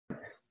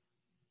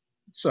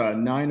It's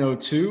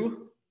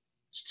 9:02.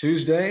 It's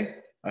Tuesday,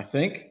 I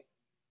think.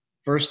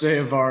 First day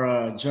of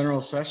our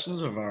general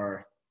sessions of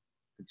our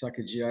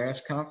Kentucky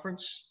GIS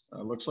conference.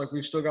 Looks like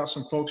we've still got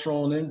some folks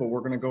rolling in, but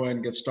we're going to go ahead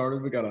and get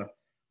started. We got a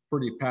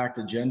pretty packed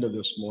agenda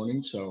this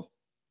morning. So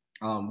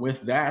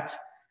with that,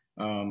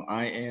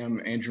 I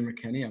am Andrew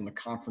McKinney. I'm the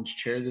conference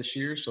chair this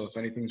year. So if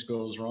anything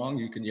goes wrong,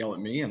 you can yell at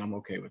me and I'm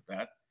okay with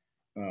that.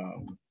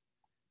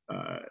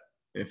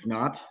 If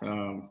not,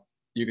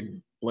 you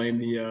can blame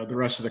the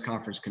rest of the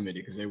conference committee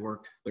because they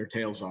worked their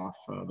tails off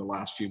the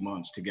last few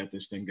months to get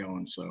this thing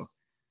going. So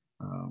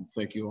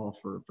thank you all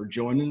for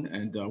joining.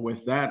 And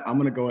with that, I'm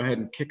going to go ahead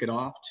and kick it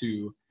off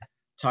to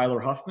Tyler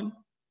Huffman,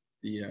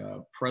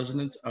 the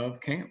president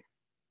of CAMP.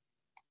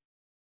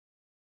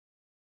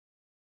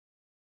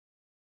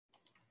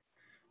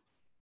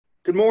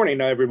 Good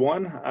morning,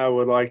 everyone. I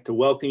would like to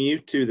welcome you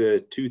to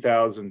the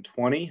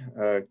 2020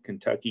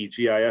 Kentucky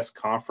GIS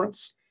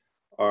Conference,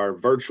 our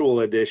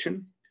virtual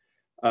edition.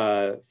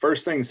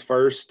 First things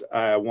first,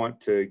 I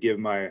want to give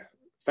my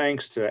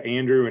thanks to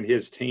Andrew and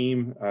his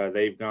team.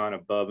 They've gone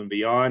above and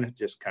beyond,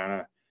 just kind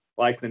of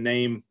like the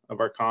name of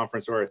our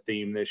conference or our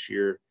theme this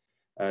year.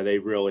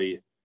 They've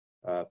really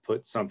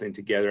put something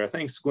together. I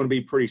think it's going to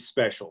be pretty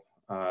special.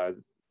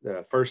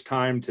 The first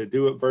time to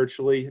do it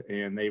virtually,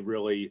 and they've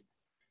really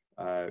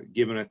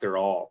given it their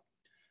all.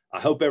 I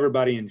hope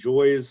everybody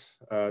enjoys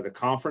the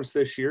conference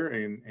this year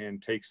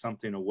and takes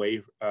something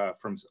away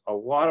from a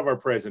lot of our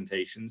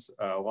presentations.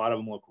 A lot of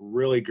them look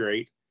really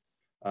great.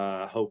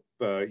 I hope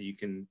you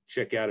can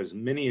check out as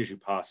many as you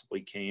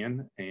possibly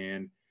can.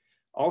 And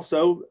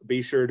also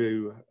be sure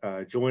to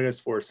join us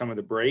for some of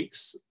the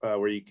breaks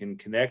where you can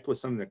connect with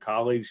some of the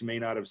colleagues you may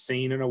not have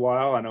seen in a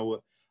while. I know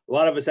a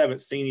lot of us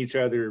haven't seen each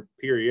other,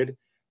 period.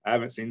 I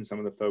haven't seen some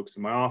of the folks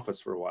in my office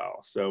for a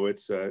while. So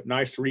it's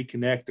nice to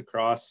reconnect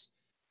across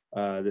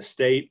the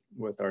state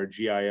with our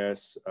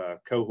GIS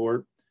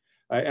cohort.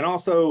 And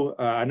also,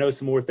 I know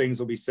some more things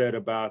will be said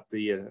about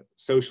the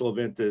social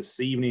event this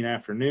evening,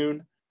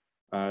 afternoon.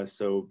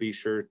 So be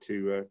sure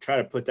to try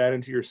to put that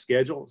into your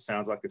schedule. It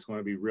sounds like it's going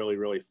to be really,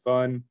 really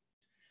fun.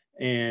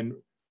 And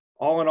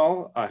all in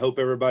all, I hope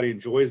everybody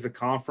enjoys the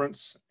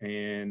conference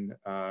and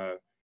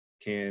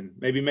can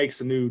maybe make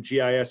some new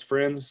GIS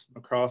friends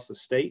across the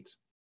state.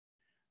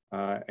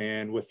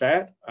 And with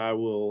that, I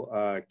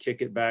will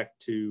kick it back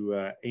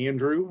to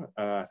Andrew.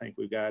 I think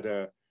we've got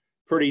a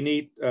pretty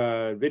neat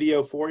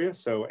video for you.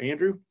 So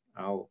Andrew,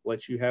 I'll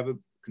let you have a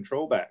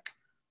control back.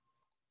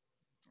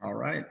 All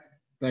right.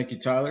 Thank you,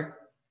 Tyler.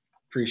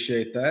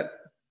 Appreciate that.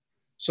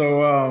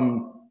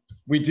 So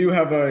we do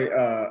have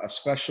a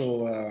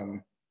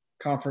special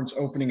conference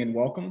opening and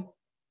welcome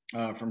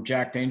from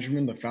Jack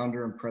Dangerman, the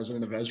founder and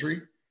president of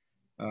Esri.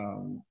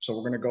 So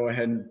we're going to go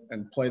ahead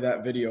and play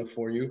that video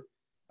for you.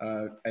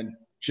 And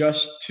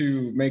just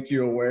to make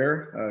you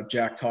aware,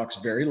 Jack talks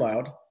very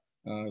loud.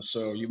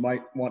 So you might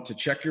want to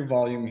check your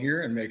volume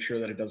here and make sure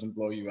that it doesn't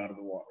blow you out of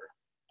the water.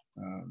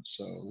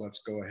 So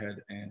let's go ahead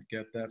and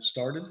get that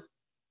started.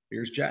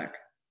 Here's Jack.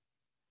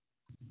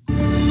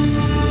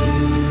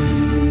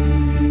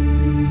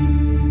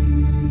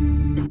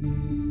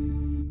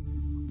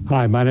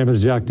 Hi, my name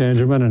is Jack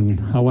Dangerman,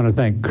 and I want to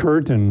thank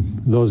Kurt and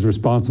those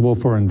responsible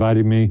for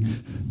inviting me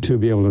to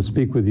be able to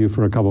speak with you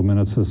for a couple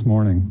minutes this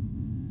morning.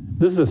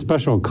 This is a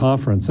special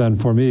conference, and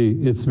for me,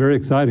 it's very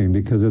exciting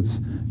because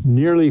it's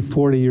nearly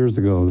 40 years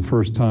ago, the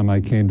first time I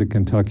came to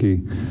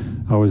Kentucky.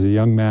 I was a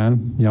young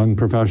man, young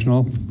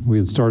professional. We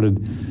had started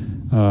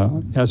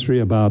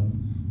Esri about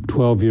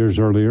 12 years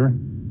earlier,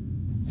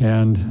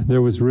 and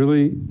there was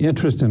really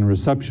interest and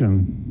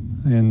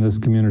reception in this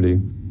community.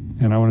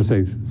 And I want to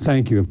say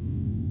thank you.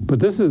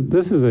 But this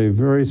is a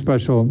very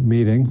special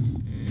meeting.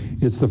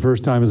 It's the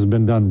first time it's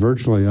been done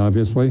virtually,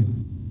 obviously.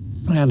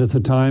 And it's a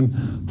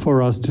time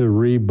for us to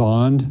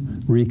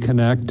rebond,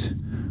 reconnect.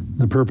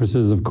 The purpose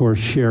is, of course,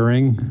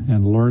 sharing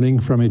and learning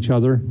from each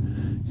other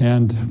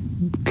and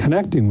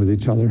connecting with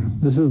each other.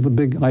 This is the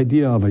big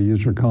idea of a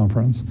user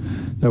conference,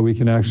 that we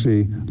can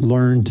actually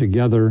learn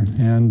together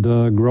and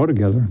grow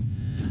together.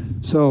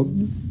 So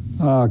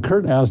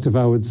Kurt asked if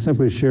I would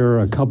simply share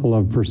a couple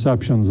of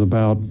perceptions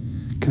about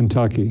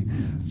Kentucky.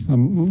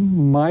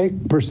 My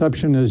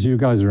perception is you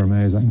guys are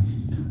amazing.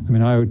 I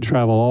mean, I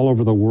travel all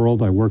over the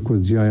world. I work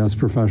with GIS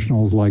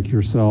professionals like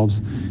yourselves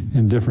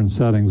in different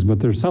settings, but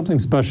there's something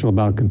special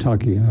about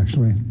Kentucky,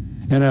 actually,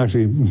 and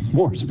actually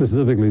more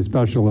specifically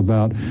special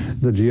about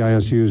the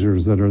GIS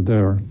users that are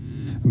there.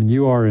 I mean,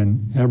 you are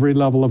in every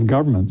level of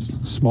governments,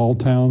 small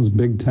towns,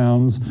 big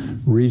towns,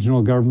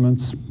 regional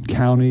governments,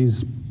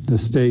 counties, the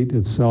state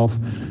itself.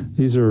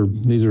 These are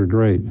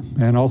great.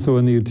 And also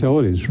in the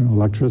utilities,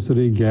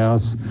 electricity,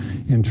 gas,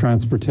 in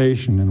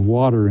transportation, in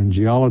water, in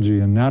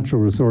geology, and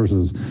natural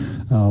resources,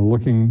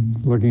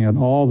 looking at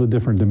all the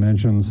different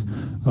dimensions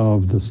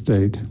of the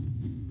state.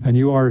 And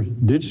you are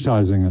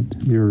digitizing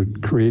it. You're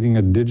creating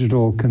a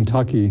digital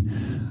Kentucky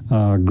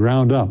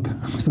ground up,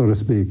 so to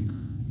speak,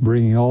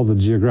 bringing all the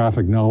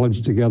geographic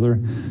knowledge together.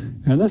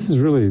 And this is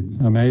really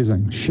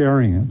amazing,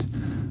 sharing it.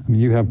 I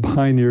mean, you have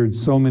pioneered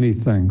so many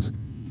things.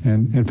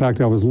 And in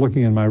fact, I was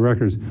looking in my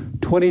records,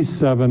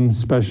 27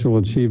 Special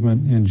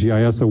Achievement in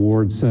GIS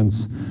awards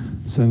since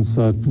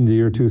the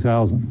year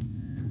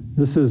 2000.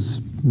 This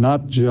is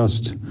not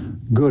just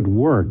good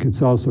work,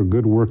 it's also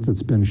good work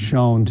that's been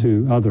shown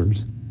to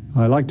others.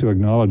 I like to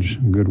acknowledge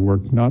good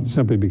work, not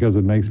simply because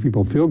it makes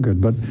people feel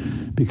good, but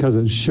because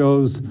it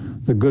shows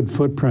the good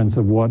footprints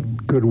of what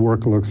good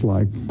work looks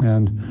like.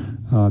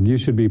 And you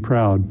should be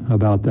proud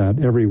about that,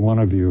 every one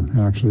of you,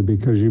 actually,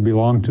 because you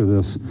belong to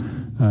this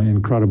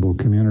incredible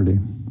community.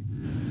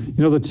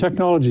 You know, the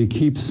technology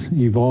keeps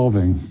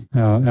evolving.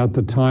 At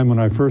the time when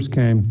I first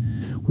came,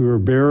 we were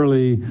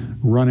barely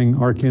running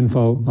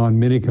ArcInfo on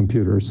mini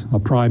computers. A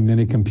prime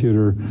mini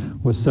computer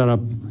was set up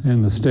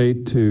in the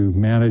state to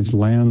manage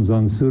lands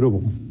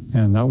unsuitable,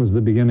 and that was the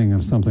beginning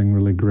of something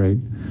really great.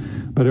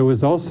 But it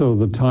was also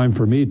the time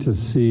for me to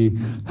see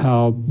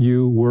how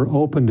you were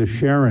open to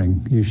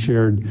sharing. You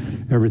shared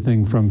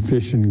everything from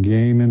fish and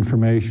game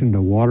information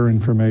to water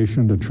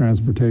information to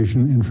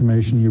transportation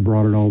information. You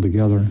brought it all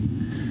together.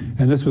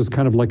 And this was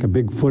kind of like a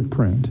big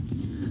footprint.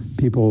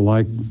 People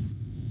like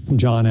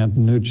John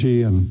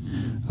Antonucci and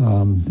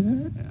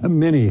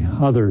many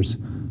others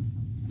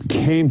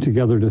came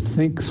together to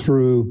think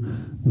through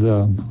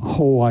the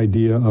whole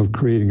idea of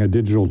creating a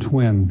digital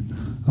twin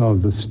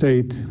of the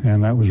state,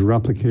 and that was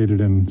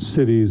replicated in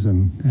cities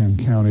and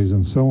counties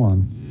and so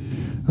on.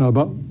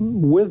 But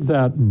with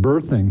that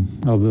birthing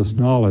of this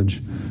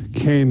knowledge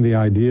came the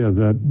idea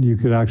that you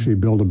could actually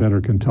build a better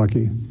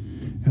Kentucky.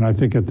 And I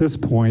think at this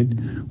point,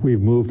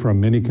 we've moved from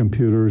mini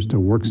computers to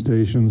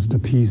workstations to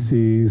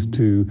PCs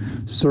to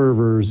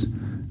servers.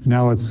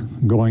 Now it's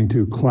going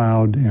to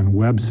cloud and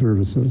web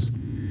services.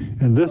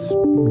 And this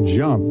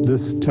jump,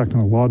 this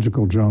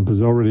technological jump,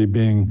 is already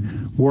being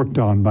worked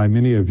on by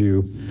many of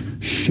you,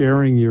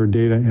 sharing your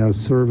data as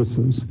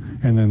services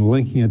and then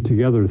linking it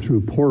together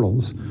through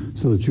portals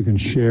so that you can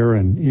share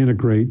and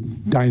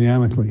integrate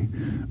dynamically,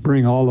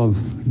 bring all of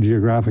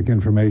geographic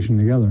information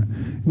together.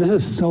 And this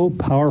is so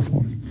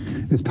powerful.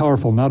 It's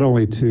powerful not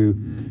only to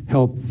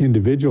help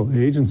individual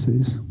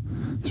agencies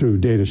through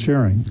data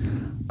sharing,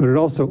 but it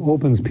also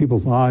opens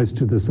people's eyes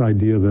to this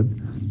idea that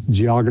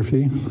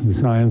geography, the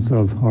science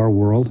of our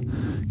world,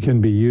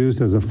 can be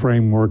used as a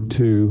framework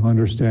to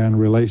understand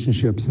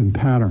relationships and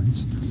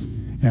patterns.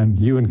 And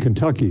you in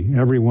Kentucky,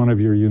 every one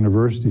of your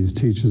universities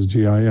teaches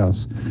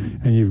GIS,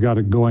 and you've got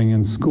it going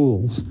in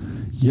schools.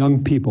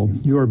 Young people,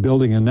 you are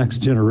building a next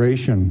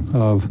generation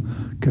of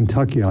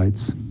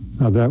Kentuckyites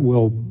that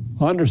will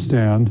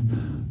understand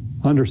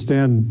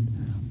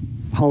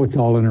how it's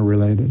all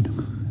interrelated.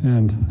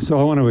 And so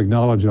I want to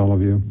acknowledge all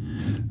of you.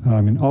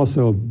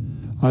 Also,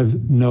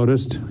 I've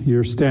noticed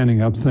you're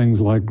standing up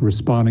things like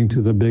responding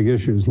to the big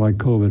issues like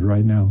COVID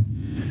right now.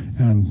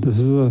 And this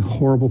is a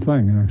horrible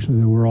thing, actually,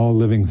 that we're all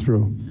living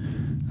through.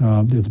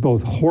 It's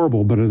both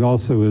horrible, but it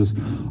also is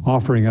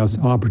offering us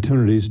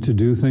opportunities to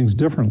do things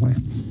differently.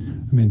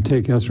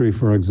 Take Esri,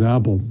 for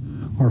example.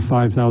 Our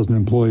 5,000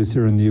 employees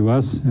here in the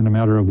U.S. in a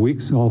matter of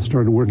weeks all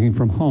started working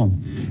from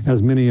home,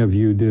 as many of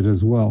you did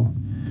as well.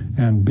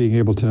 And being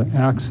able to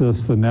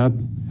access the net,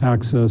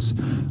 access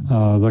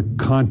the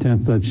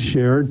content that's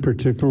shared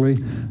particularly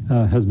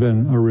has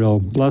been a real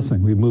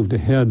blessing. We've moved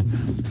ahead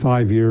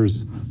 5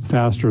 years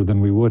faster than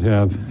we would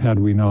have had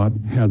we not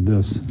had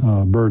this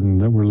burden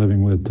that we're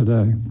living with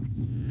today.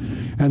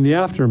 And the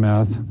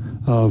aftermath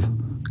of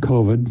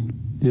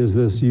COVID is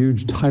this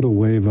huge tidal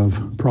wave of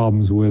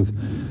problems with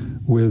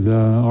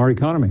our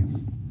economy.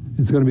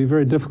 It's going to be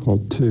very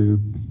difficult to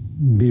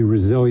be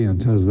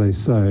resilient, as they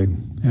say,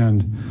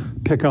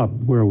 and pick up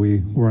where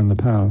we were in the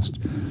past.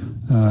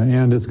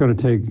 And it's going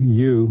to take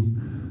you,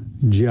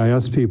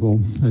 GIS people,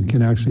 that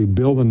can actually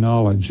build the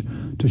knowledge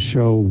to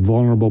show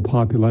vulnerable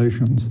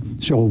populations,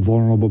 show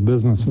vulnerable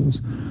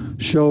businesses,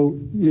 show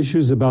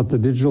issues about the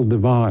digital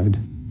divide,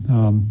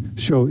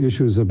 show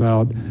issues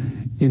about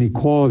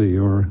inequality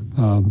or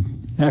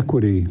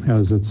equity,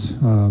 as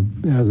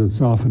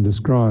it's often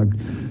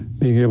described,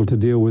 being able to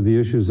deal with the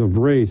issues of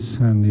race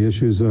and the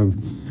issues of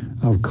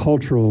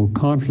cultural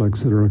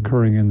conflicts that are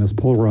occurring in this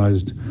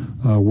polarized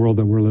world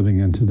that we're living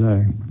in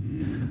today.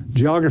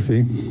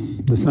 Geography,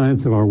 the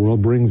science of our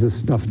world, brings this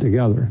stuff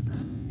together,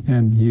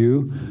 and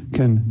you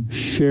can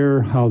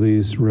share how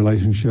these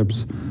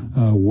relationships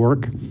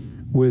work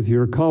with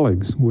your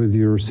colleagues, with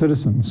your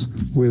citizens,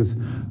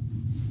 with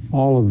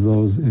all of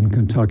those in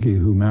Kentucky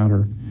who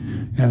matter.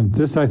 And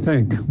this, I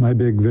think, my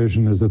big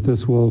vision is that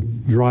this will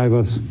drive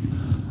us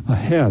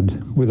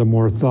ahead with a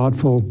more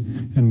thoughtful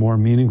and more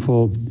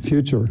meaningful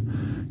future.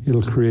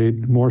 It'll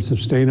create more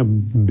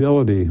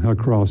sustainability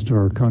across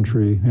our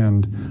country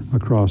and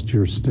across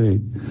your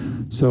state.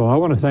 So I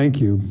want to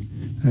thank you,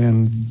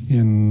 and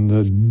in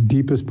the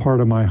deepest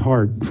part of my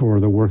heart, for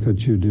the work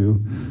that you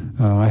do.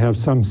 I have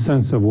some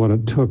sense of what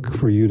it took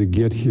for you to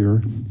get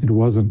here. It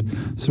wasn't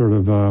sort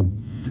of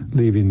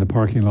leaving the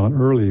parking lot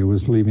early, it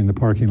was leaving the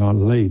parking lot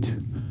late.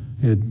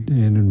 It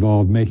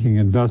involved making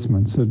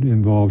investments. It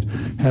involved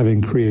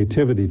having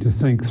creativity to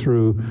think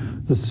through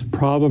this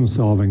problem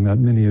solving that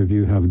many of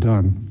you have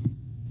done.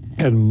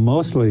 And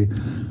mostly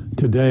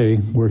today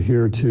we're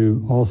here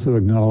to also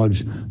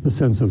acknowledge the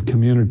sense of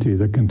community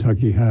that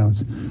Kentucky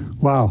has.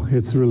 Wow,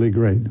 it's really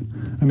great.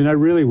 I mean, I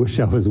really wish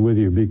I was with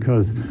you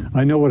because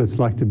I know what it's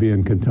like to be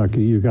in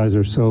Kentucky. You guys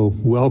are so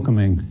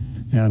welcoming,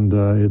 and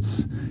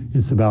it's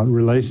about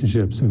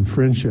relationships and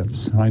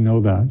friendships. I know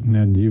that,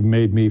 and you've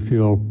made me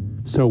feel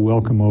so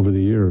welcome over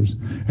the years,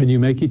 and you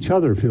make each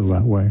other feel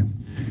that way.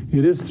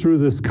 It is through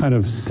this kind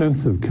of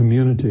sense of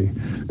community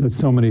that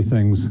so many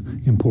things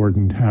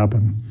important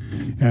happen.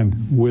 And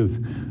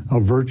with a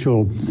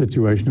virtual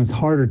situation, it's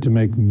harder to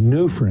make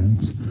new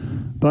friends,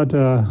 but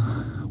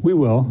we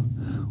will.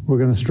 We're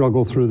going to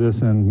struggle through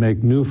this and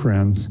make new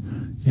friends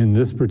in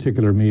this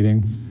particular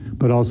meeting,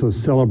 but also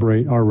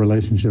celebrate our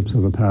relationships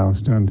of the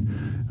past. And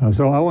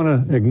so I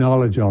want to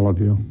acknowledge all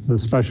of you, the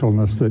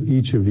specialness that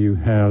each of you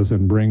has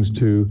and brings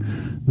to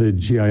the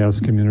GIS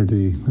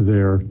community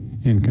there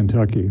in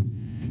Kentucky.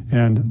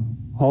 And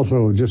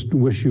also just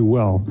wish you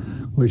well,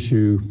 wish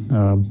you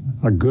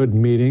a good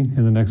meeting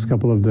in the next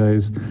couple of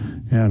days,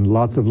 and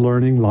lots of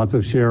learning, lots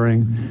of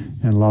sharing,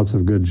 and lots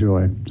of good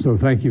joy. So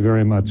thank you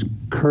very much,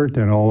 Kurt,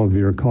 and all of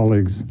your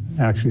colleagues,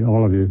 actually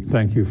all of you,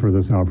 thank you for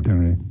this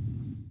opportunity.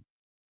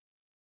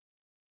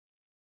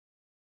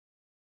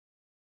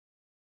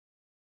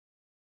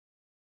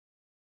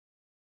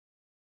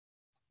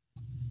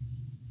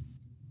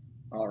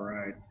 All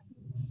right.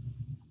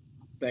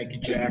 Thank you,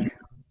 Jack.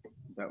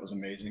 That was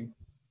amazing.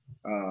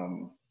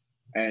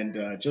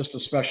 And just a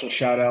special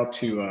shout out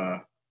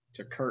to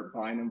Kurt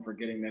Bynum for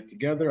getting that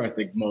together. I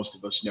think most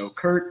of us know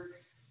Kurt.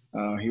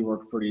 He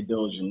worked pretty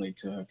diligently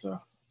to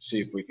see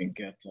if we can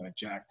get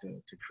Jack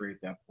to create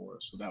that for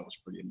us. So that was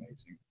pretty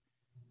amazing.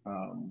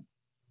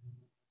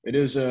 It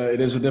is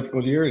a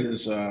difficult year.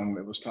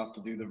 It was tough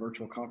to do the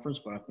virtual conference,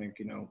 but I think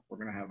we're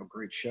going to have a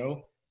great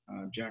show.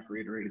 Jack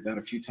reiterated that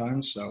a few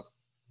times. So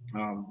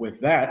with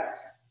that,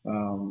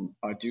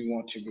 I do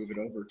want to move it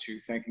over to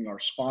thanking our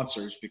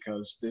sponsors,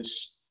 because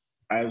this,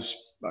 as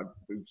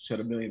we've said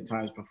a million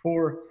times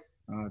before,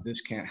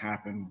 this can't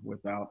happen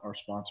without our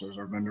sponsors,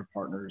 our vendor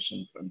partners,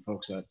 and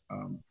folks that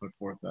put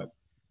forth that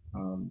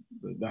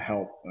the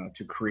help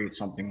to create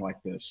something like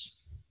this.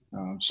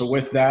 So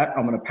with that,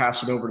 I'm going to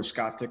pass it over to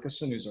Scott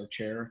Dickinson, who's our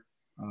chair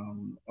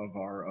of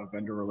our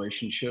vendor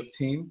relationship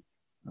team.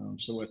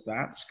 So with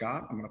that,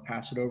 Scott, I'm going to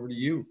pass it over to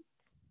you.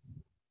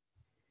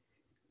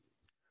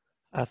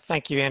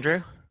 Thank you,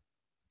 Andrew.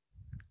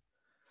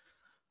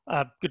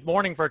 Good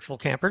morning, virtual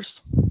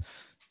campers.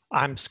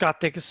 I'm Scott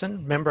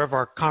Dickinson, member of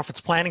our conference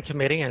planning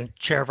committee and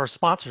chair of our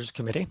sponsors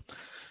committee.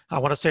 I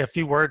want to say a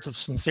few words of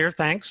sincere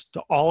thanks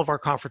to all of our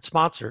conference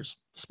sponsors,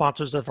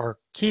 sponsors of our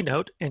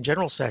keynote and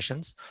general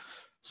sessions,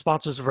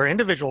 sponsors of our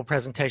individual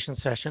presentation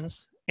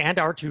sessions, and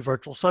our 2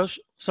 virtual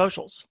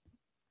socials.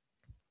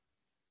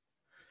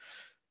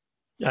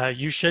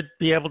 You should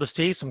be able to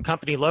see some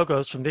company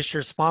logos from this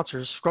year's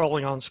sponsors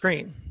scrolling on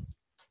screen.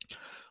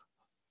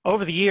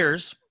 Over the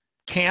years,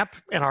 CAMP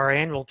and our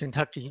annual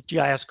Kentucky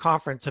GIS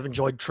conference have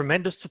enjoyed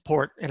tremendous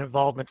support and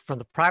involvement from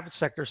the private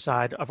sector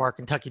side of our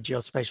Kentucky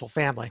geospatial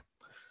family.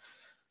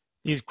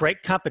 These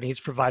great companies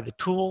provide the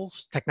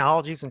tools,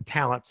 technologies, and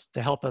talents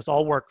to help us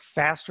all work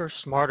faster,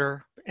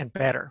 smarter, and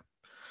better.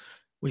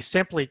 We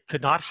simply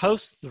could not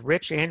host the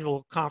rich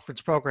annual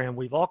conference program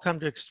we've all come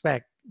to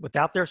expect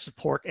without their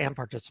support and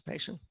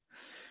participation.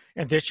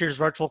 And this year's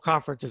virtual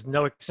conference is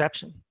no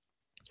exception.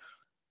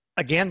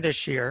 Again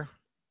this year,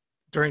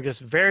 during this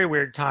very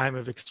weird time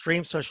of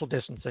extreme social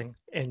distancing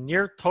and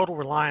near total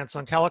reliance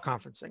on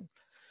teleconferencing,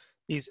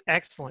 these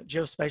excellent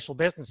geospatial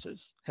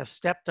businesses have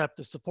stepped up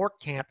to support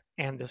CAMP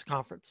and this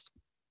conference.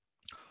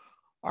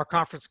 Our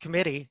conference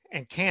committee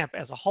and CAMP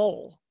as a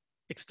whole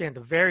extend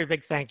a very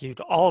big thank you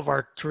to all of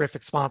our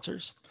terrific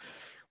sponsors.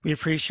 We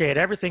appreciate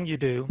everything you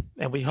do,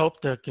 and we hope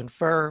to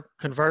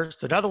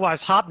converse, and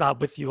otherwise hobnob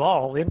with you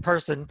all in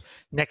person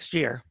next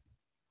year.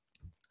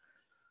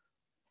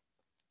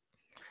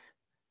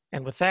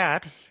 And with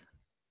that,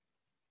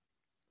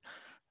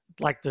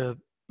 I'd like to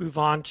move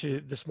on to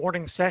this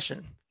morning's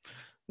session.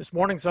 This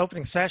morning's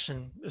opening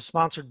session is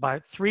sponsored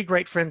by 3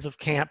 great friends of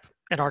CAMP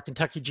and our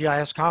Kentucky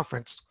GIS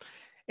conference,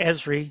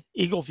 Esri,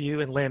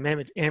 EagleView, and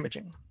LIM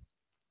Imaging.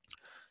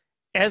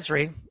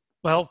 Esri,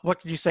 well, what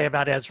can you say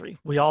about Esri?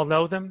 We all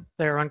know them.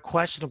 They're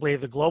unquestionably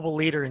the global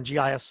leader in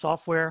GIS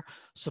software,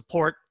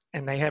 support,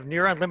 and they have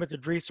near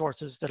unlimited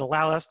resources that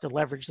allow us to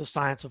leverage the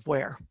science of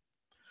where.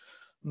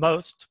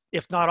 Most,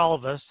 if not all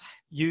of us,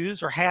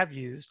 use or have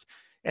used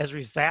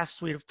Esri's vast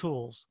suite of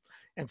tools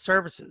and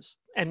services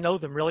and know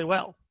them really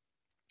well.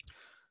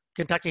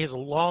 Kentucky has a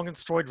long and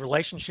storied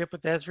relationship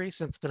with Esri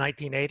since the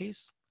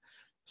 1980s.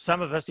 Some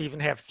of us even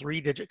have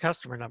 3-digit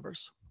customer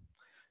numbers.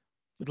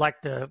 We'd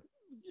like to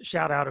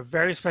shout out a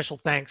very special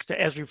thanks to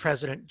Esri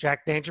President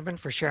Jack Dangerman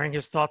for sharing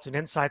his thoughts and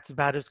insights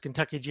about his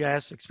Kentucky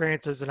GIS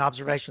experiences and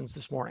observations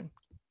this morning.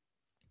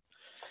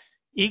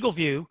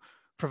 EagleView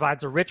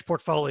provides a rich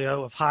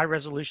portfolio of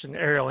high-resolution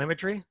aerial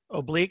imagery,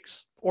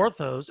 obliques,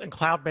 orthos, and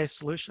cloud-based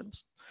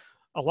solutions,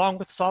 along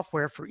with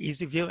software for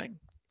easy viewing.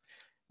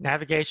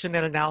 navigation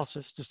and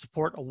analysis to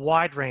support a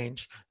wide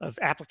range of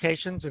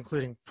applications,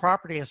 including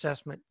property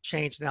assessment,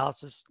 change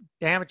analysis,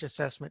 damage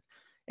assessment,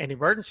 and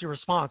emergency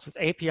response with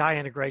API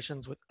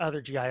integrations with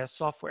other GIS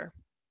software.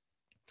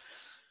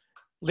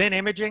 Lynn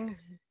Imaging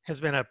has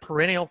been a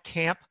perennial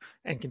CAMP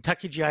and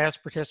Kentucky GIS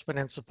participant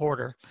and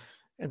supporter,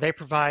 and they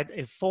provide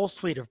a full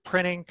suite of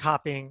printing,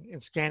 copying,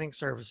 and scanning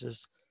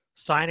services,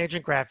 signage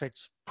and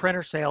graphics,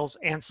 printer sales,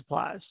 and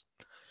supplies,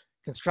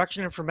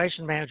 construction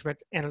information management,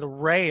 and an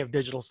array of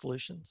digital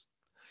solutions.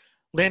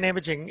 Lynn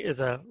Imaging is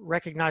a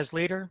recognized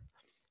leader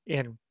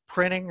in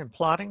printing and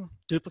plotting,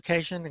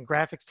 duplication and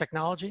graphics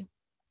technology,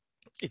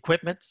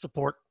 equipment,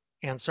 support,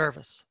 and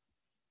service.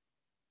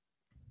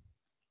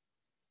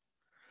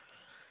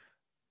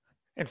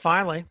 And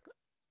finally,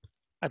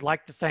 I'd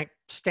like to thank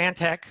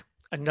Stantec,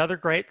 another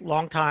great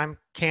longtime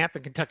CAMP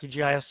and Kentucky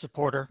GIS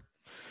supporter,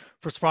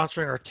 for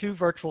sponsoring our 2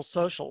 virtual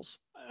socials,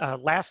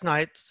 last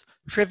night's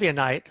trivia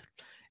night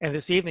and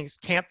this evening's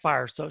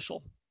campfire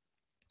social.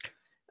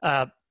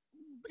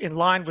 In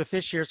line with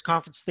this year's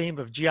conference theme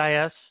of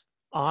GIS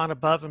on,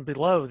 above, and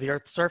below the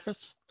Earth's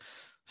surface,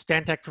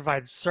 Stantec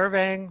provides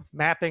surveying,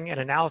 mapping, and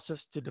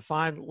analysis to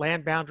define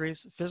land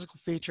boundaries, physical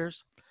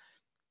features,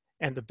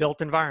 and the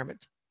built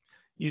environment.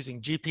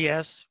 Using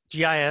GPS,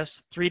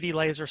 GIS, 3D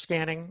laser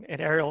scanning,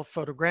 and aerial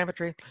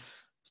photogrammetry,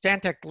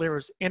 Stantec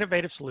delivers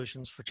innovative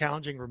solutions for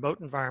challenging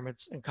remote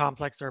environments and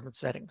complex urban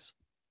settings.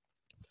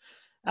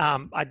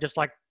 I'd just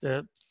like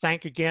to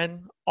thank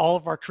again all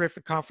of our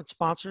terrific conference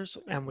sponsors,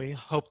 and we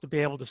hope to be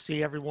able to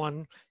see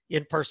everyone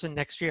in person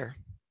next year.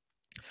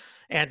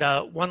 And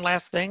one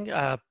last thing,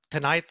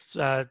 tonight's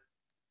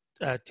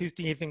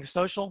Tuesday evening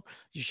social,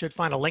 you should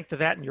find a link to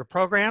that in your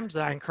programs.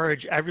 I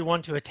encourage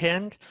everyone to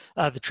attend.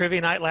 The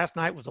trivia night last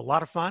night was a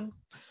lot of fun.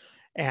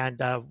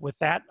 And with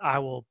that, I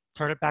will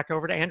turn it back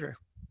over to Andrew.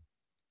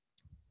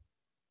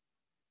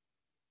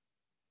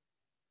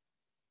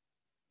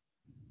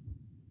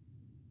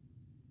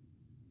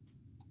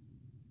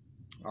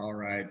 All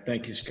right,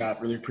 thank you, Scott.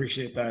 Really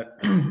appreciate that.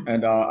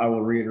 And I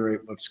will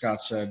reiterate what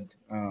Scott said.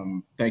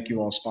 Thank you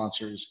all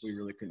sponsors. We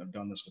really couldn't have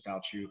done this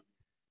without you.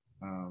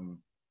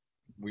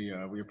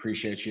 We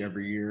appreciate you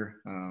every year.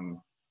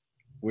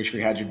 Wish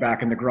we had you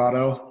back in the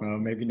grotto.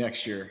 Maybe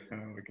next year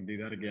we can do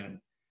that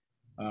again.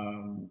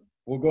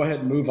 We'll go ahead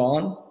and move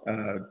on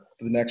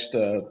to the next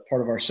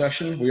part of our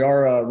session. We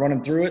are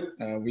running through it.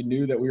 We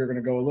knew that we were going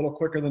to go a little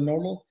quicker than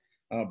normal,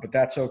 but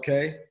that's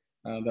okay.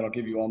 That'll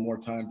give you all more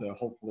time to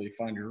hopefully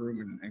find your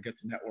room and get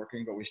to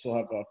networking, but we still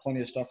have plenty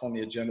of stuff on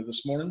the agenda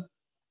this morning.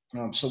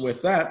 So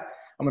with that,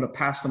 I'm going to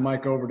pass the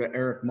mic over to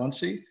Eric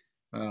Muncie.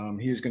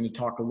 He is going to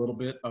talk a little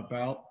bit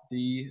about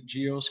the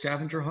Geo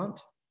Scavenger Hunt.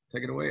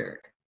 Take it away,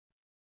 Eric.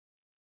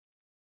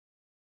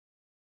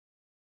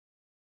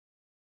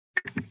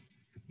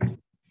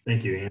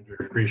 Thank you, Andrew.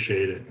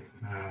 Appreciate it.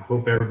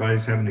 Hope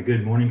everybody's having a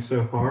good morning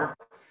so far.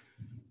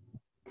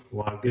 A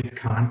lot of good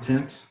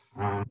content.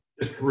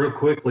 Just real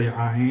quickly,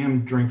 I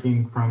am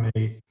drinking from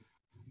a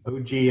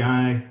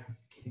OGI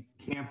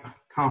Camp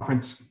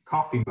Conference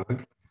coffee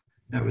mug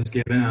that was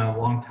given a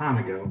long time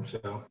ago.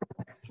 So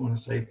I just want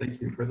to say thank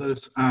you for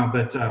those.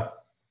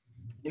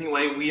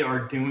 Anyway, we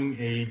are doing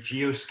a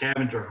Geo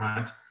Scavenger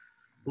Hunt.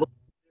 A little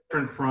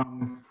different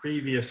from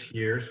previous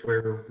years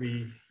where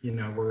we,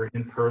 were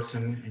in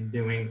person and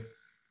doing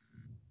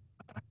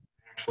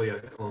actually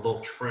a little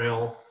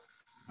trail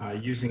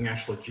using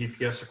actual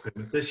GPS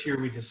equipment. This year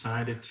we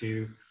decided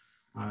to,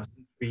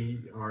 since we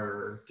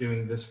are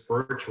doing this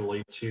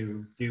virtually,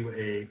 to do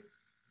a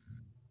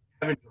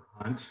scavenger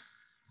hunt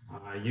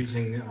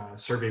using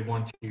Survey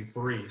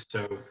 123.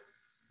 So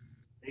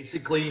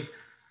basically,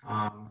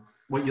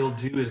 what you'll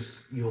do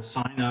is you'll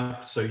sign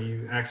up. So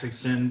you actually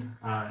send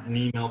an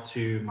email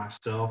to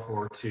myself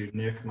or to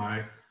Nick,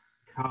 my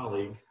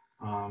colleague.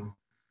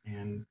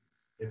 And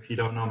if you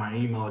don't know my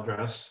email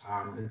address,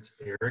 it's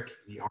Eric,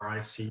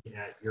 E-R-I-C,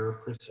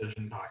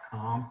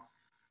 @yourprecision.com.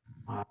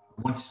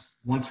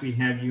 Once we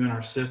have you in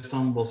our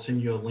system, we'll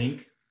send you a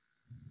link.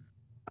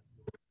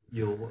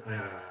 You'll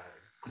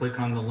click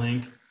on the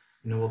link,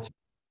 and it will take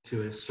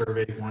you to a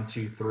Survey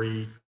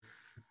 123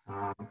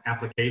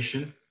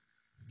 application.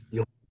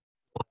 You'll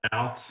fill it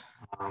out.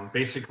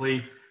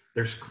 Basically,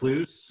 there's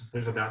clues.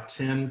 There's about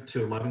 10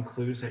 to 11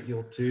 clues that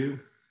you'll do.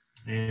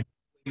 And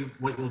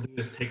what you'll do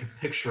is take a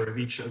picture of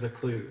each of the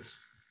clues.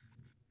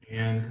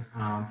 And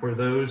for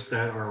those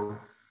that are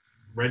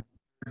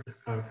registered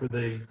for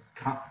the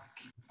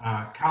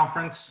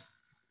conference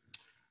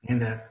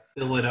and that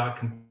fill it out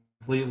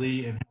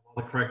completely and have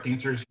all the correct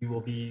answers, you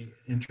will be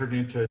entered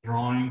into a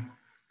drawing.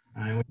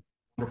 And we have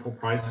wonderful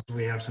prizes.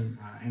 We have some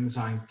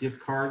Amazon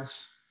gift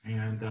cards,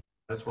 and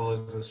as well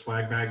as a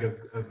swag bag of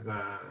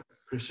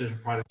Precision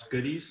Products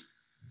goodies.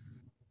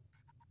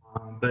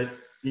 But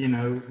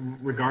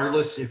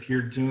regardless if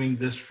you're doing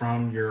this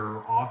from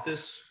your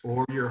office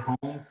or your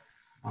home,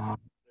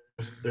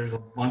 there's a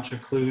bunch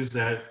of clues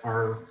that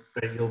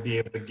you'll be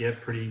able to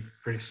get pretty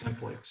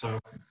simply. So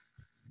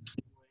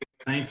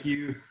thank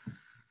you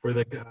for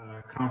the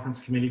conference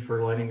committee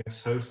for letting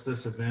us host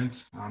this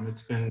event.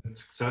 It's been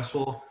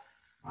successful.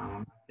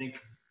 I think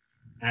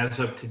as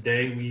of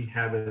today, we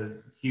have a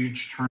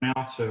huge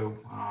turnout. So,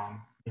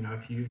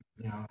 if you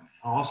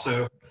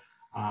also,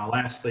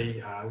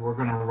 lastly, we're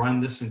going to run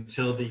this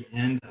until the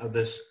end of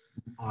this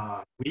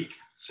week.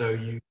 So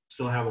you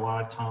still have a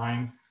lot of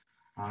time.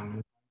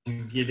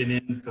 You get it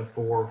in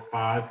before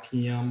 5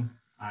 p.m.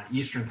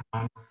 Eastern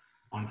time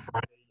on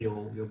Friday.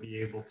 You'll be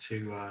able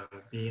to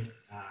be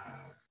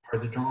part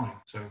of the drawing.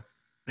 So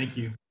thank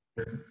you.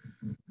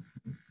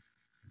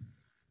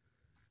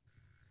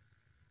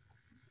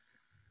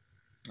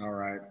 All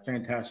right,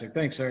 fantastic.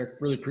 Thanks, Eric.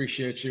 Really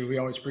appreciate you. We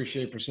always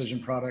appreciate Precision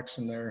Products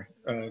and their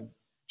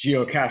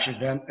geocache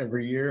event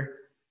every year.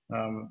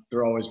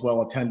 They're always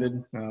well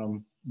attended.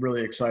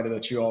 Really excited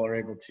that you all are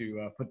able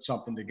to put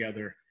something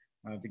together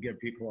to get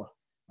people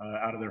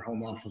out of their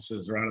home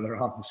offices or out of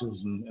their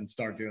offices and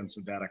start doing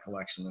some data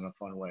collection in a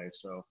fun way.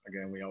 So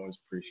again, we always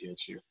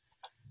appreciate you.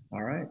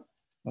 All right,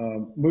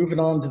 moving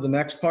on to the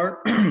next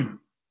part.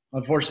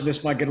 Unfortunately,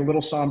 this might get a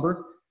little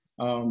somber,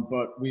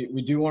 but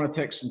we do want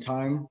to take some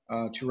time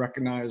to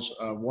recognize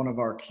one of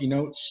our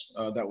keynotes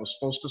that was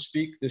supposed to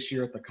speak this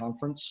year at the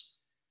conference.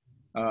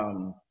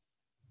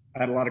 I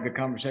had a lot of good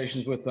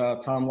conversations with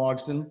Tom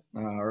Logsdon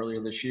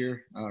earlier this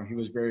year. He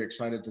was very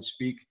excited to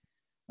speak.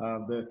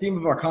 The theme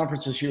of our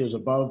conference this year is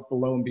above,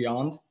 below, and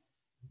beyond.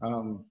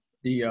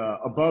 The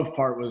above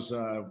part was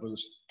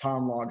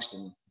Tom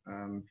Logsdon.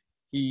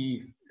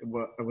 He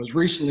was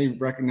recently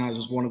recognized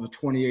as one of the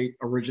 28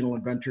 original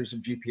inventors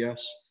of GPS.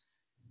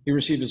 He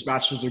received his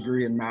bachelor's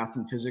degree in math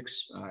and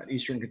physics at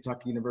Eastern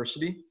Kentucky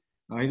University.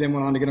 He then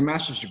went on to get a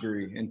master's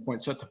degree in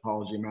point-set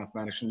topology and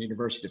mathematics from the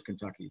University of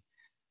Kentucky.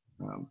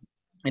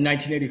 In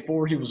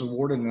 1984, he was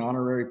awarded an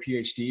honorary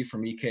PhD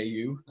from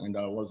EKU and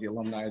was the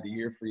Alumni of the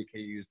Year for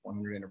EKU's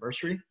 100th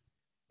anniversary.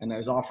 And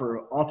is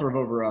author of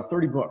over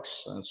 30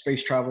 books,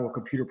 space travel,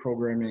 computer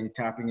programming,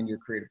 tapping into your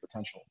creative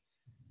potential.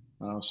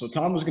 So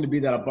Tom was going to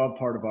be that above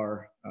part of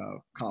our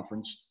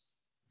conference.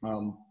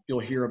 You'll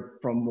hear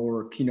from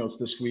more keynotes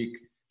this week.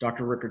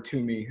 Dr. Rickard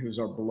Toomey, who's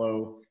our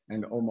below,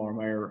 and Omar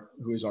Meyer,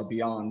 who is our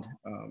beyond.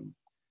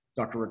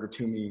 Dr. Rickard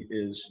Toomey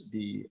is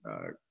the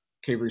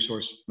cave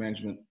resource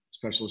management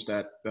specialist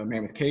at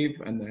Mammoth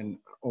Cave, and then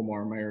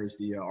Omar Meyer is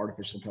the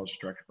artificial intelligence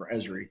director for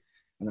Esri.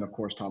 And then of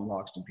course, Tom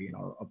Logsdon being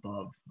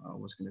above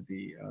was going to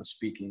be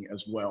speaking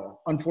as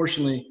well.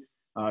 Unfortunately,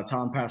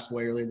 Tom passed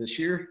away earlier this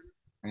year,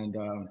 and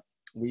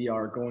we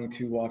are going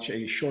to watch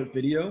a short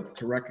video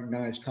to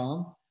recognize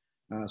Tom.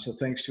 So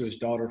thanks to his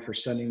daughter for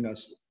sending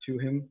us to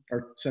him,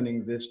 or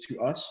sending this to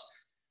us.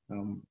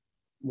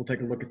 We'll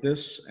take a look at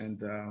this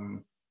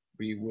and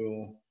we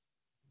will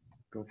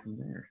go from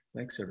there.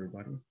 Thanks,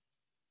 everybody.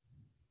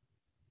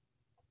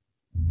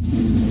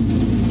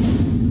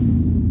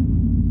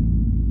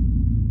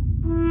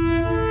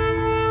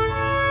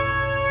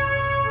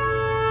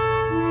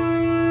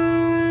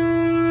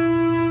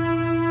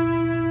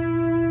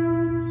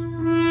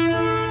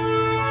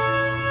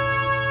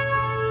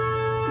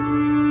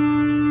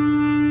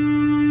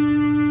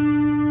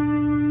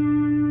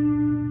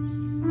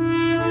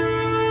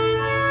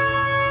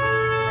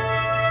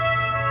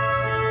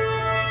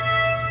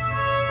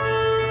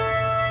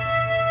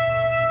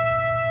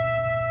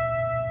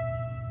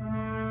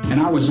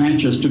 I was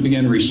anxious to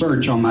begin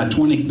research on my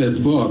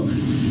 25th book,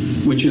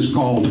 which is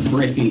called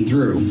Breaking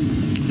Through.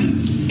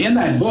 In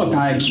that book,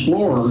 I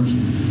explore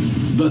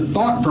the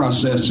thought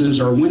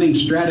processes or winning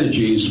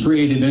strategies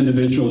creative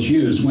individuals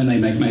use when they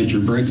make major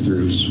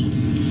breakthroughs.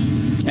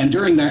 And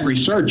during that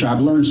research,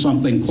 I've learned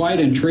something quite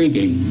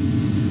intriguing.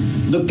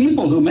 The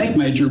people who make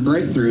major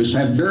breakthroughs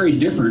have very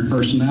different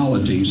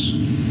personalities.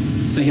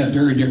 They have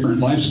very different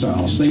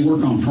lifestyles. They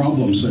work on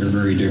problems that are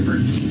very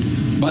different.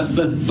 But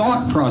the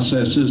thought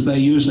processes they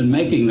use in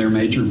making their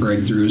major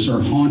breakthroughs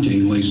are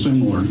hauntingly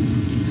similar.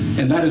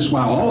 And that is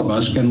why all of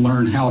us can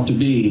learn how to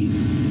be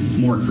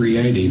more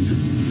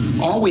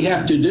creative. All we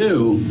have to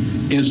do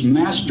is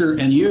master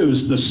and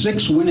use the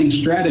 6 winning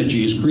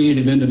strategies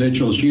creative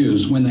individuals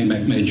use when they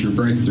make major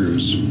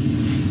breakthroughs.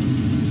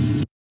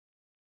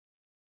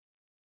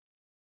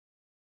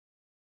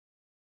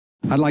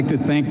 I'd like to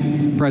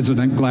thank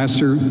President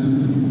Glasser,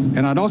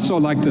 and I'd also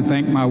like to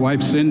thank my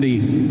wife, Cindy,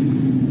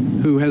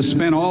 who has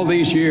spent all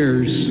these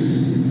years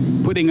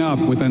putting up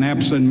with an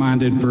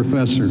absent-minded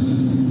professor.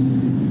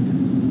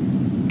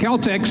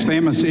 Caltech's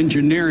famous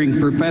engineering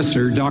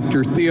professor,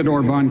 Dr.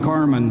 Theodore von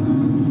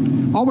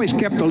Karman, always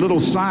kept a little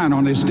sign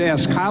on his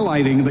desk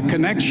highlighting the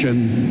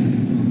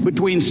connection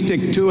between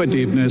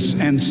stick-to-itiveness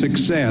and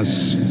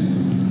success.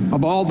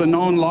 Of all the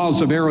known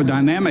laws of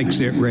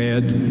aerodynamics, it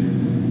read,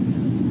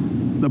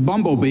 the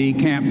bumblebee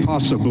can't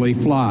possibly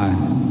fly.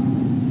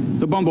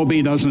 The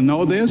bumblebee doesn't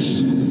know this,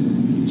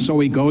 so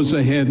he goes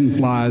ahead and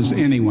flies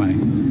anyway.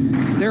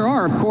 There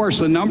are, of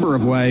course, a number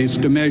of ways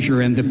to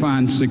measure and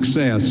define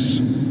success.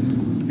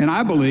 And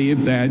I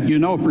believe that you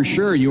know for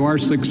sure you are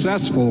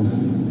successful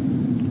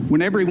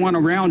when everyone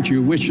around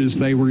you wishes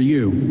they were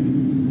you.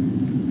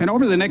 And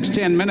over the next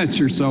 10 minutes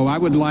or so, I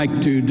would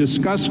like to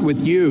discuss with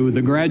you,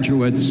 the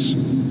graduates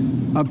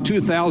of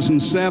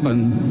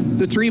 2007,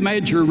 the 3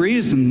 major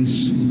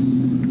reasons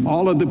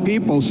All of the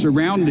people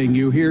surrounding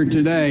you here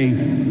today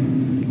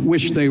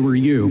wish they were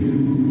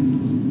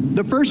you.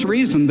 The first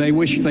reason they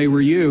wish they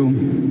were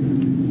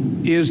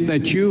you is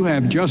that you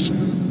have just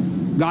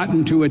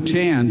gotten to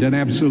attend an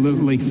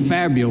absolutely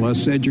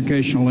fabulous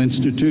educational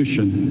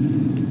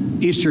institution,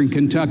 Eastern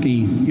Kentucky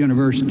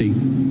University.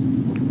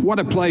 What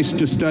a place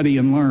to study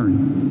and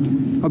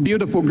learn. A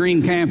beautiful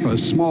green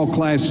campus, small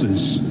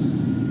classes,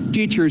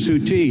 teachers who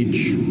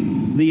teach,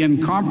 the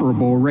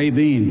incomparable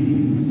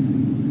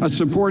Ravine, a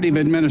supportive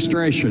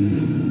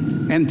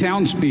administration, and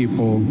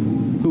townspeople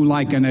who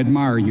like and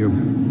admire you.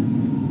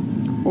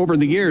 Over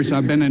the years,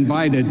 I've been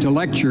invited to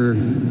lecture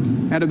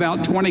at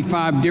about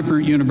 25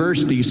 different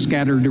universities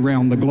scattered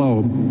around the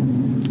globe.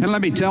 And let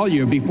me tell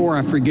you, before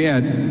I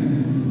forget,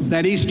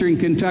 that Eastern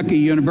Kentucky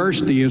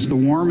University is the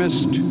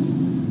warmest,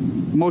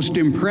 most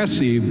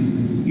impressive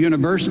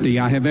university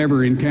I have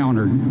ever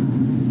encountered.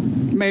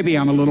 Maybe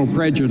I'm a little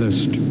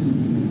prejudiced.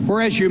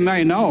 For as you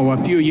may know,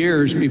 a few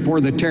years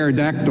before the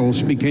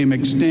pterodactyls became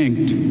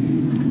extinct,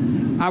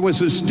 I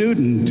was a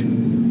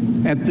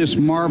student at this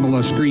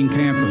marvelous green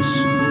campus.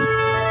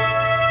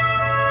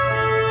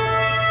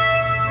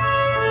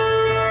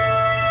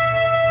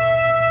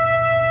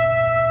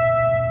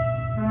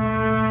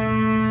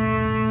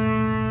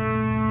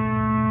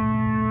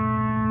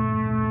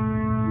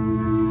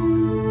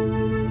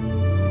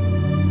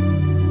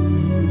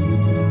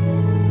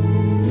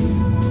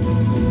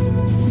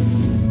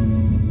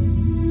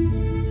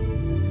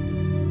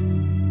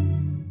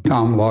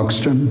 Tom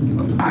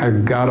Loxton. I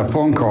got a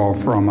phone call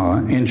from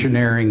an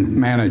engineering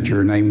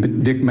manager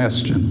named Dick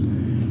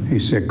Meston. He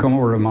said, come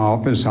over to my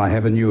office, I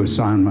have a new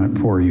assignment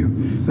for you.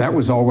 That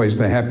was always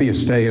the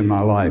happiest day in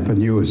my life, a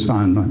new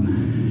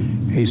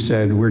assignment. He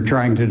said, we're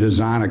trying to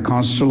design a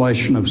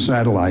constellation of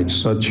satellites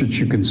such that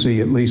you can see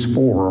at least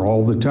 4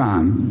 all the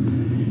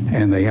time,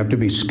 and they have to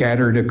be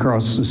scattered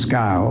across the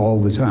sky all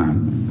the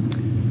time.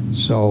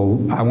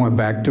 So I went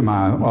back to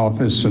my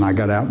office and I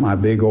got out my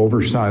big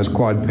oversized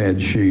quad pad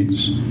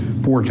sheets,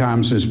 4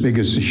 times as big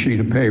as a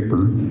sheet of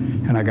paper,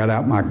 and I got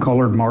out my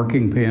colored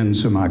marking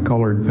pens and my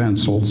colored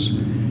pencils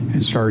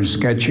and started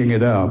sketching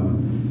it up.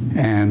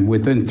 And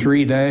within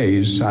 3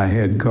 days, I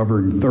had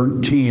covered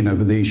 13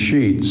 of these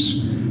sheets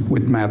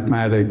with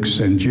mathematics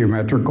and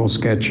geometrical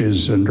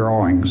sketches and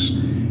drawings,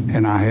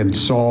 and I had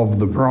solved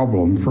the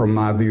problem from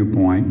my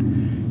viewpoint,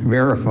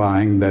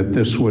 verifying that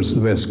this was the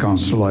best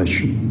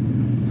constellation.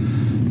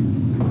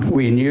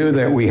 We knew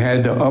that we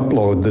had to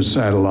upload the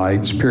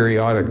satellites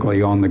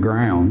periodically on the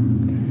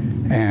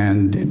ground,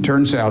 and it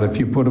turns out if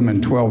you put them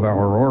in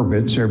 12-hour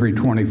orbits, every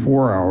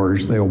 24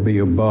 hours they'll be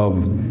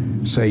above,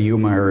 say,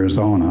 Yuma,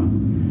 Arizona,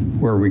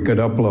 where we could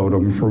upload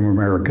them from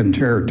American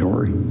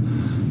territory.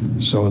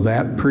 So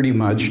that pretty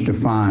much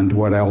defined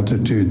what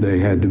altitude they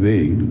had to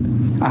be.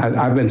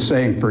 I've been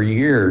saying for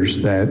years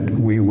that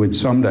we would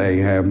someday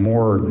have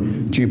more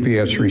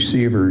GPS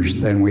receivers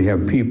than we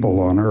have people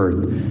on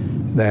Earth,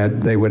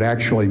 that they would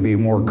actually be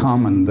more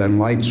common than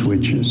light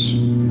switches.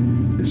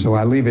 So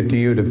I leave it to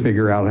you to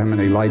figure out how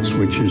many light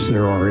switches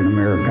there are in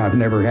America. I've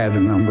never had a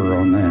number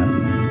on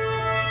that.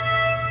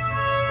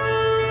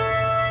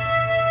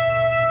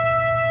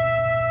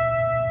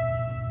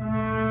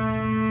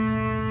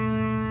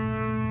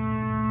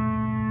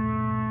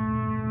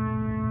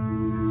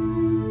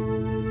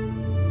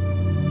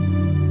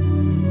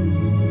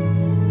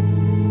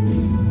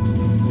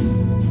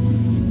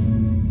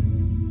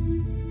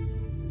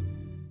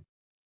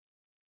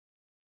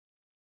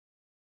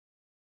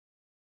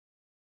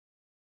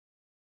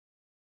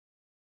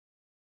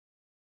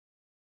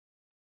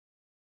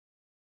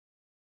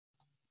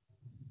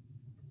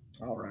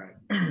 All right.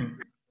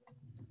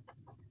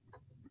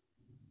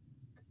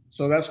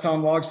 So that's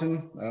Tom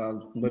Logston.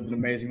 Lived an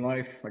amazing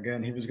life.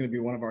 Again, he was going to be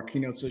one of our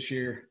keynotes this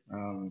year.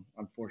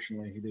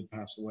 Unfortunately, he did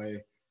pass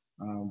away.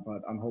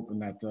 But I'm hoping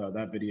that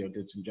that video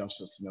did some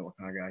justice to know what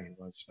kind of guy he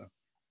was. So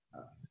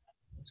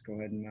let's go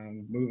ahead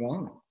and move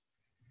on.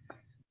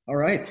 All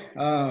right.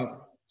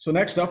 So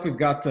next up, we've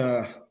got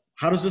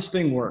how does this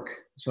thing work?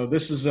 So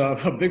this is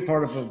a big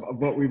part of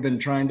what we've been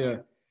trying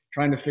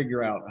to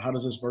figure out. How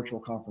does this virtual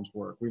conference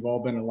work? We've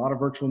all been in a lot of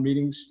virtual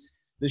meetings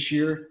this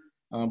year,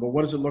 but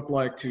what does it look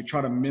like to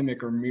try to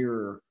mimic or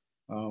mirror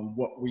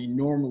what we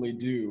normally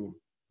do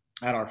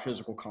at our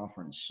physical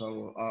conference?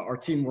 So our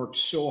team worked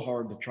so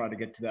hard to try to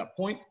get to that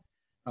point.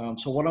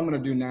 So what I'm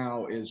going to do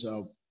now is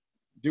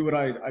do what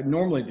I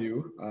normally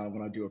do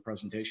when I do a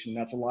presentation, and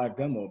that's a live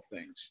demo of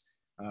things.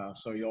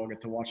 So you all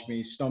get to watch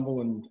me stumble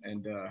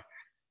and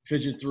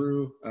fidget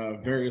through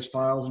various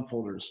files and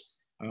folders,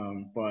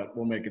 but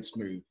we'll make it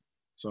smooth.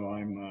 So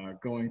I'm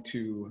going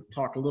to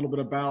talk a little bit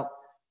about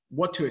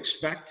what to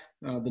expect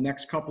the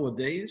next couple of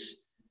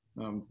days,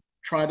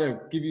 try to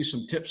give you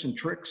some tips and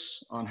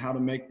tricks on how to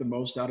make the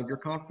most out of your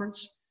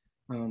conference,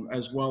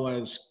 as well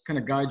as kind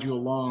of guide you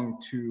along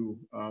to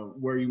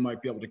where you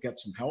might be able to get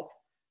some help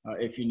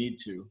if you need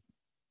to.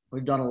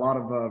 We've done a lot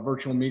of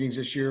virtual meetings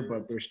this year,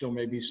 but there still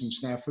may be some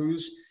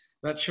snafus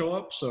that show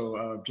up.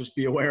 So just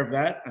be aware of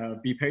that.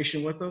 Be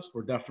patient with us.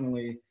 We're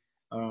definitely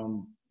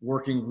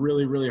working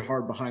really, really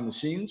hard behind the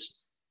scenes.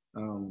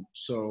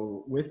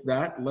 So with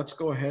that, let's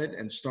go ahead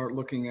and start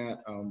looking at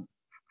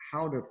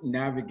how to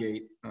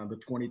navigate the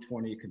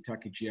 2020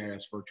 Kentucky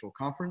GIS Virtual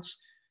Conference.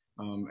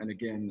 And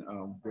again,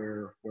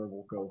 where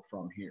we'll go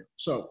from here.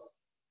 So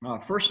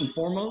first and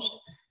foremost,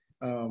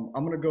 I'm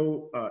going to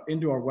go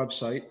into our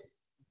website.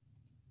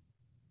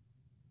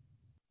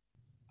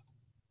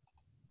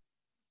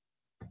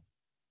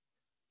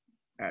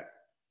 At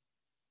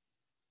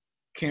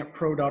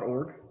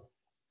camppro.org.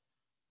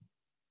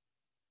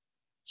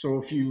 So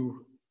if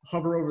you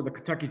hover over the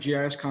Kentucky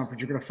GIS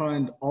Conference, you're going to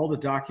find all the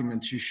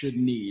documents you should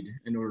need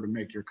in order to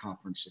make your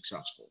conference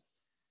successful.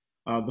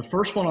 The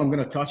first one I'm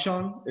going to touch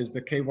on is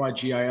the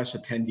KY-GIS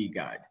Attendee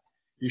Guide.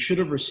 You should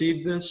have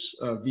received this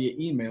via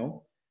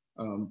email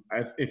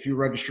if you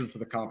registered for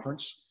the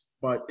conference.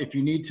 But if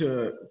you need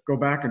to go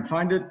back and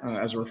find it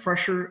as a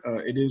refresher,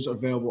 it is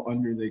available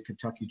under the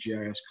Kentucky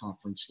GIS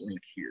Conference link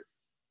here.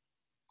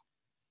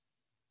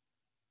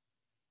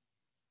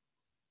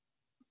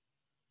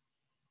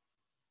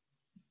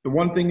 The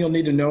one thing you'll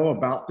need to know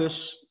about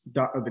this,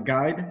 the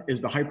guide,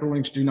 is the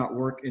hyperlinks do not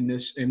work in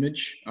this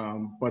image,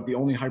 but the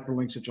only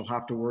hyperlinks that you'll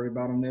have to worry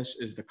about in this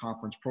is the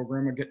conference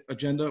program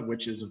agenda,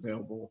 which is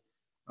available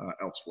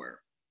elsewhere.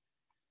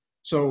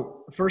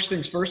 So first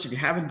things first, if you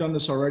haven't done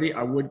this already,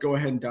 I would go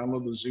ahead and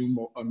download the Zoom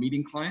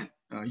meeting client.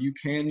 You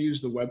can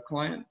use the web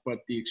client, but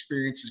the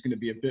experience is going to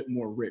be a bit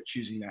more rich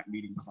using that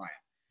meeting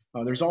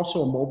client. There's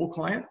also a mobile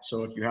client,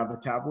 so if you have a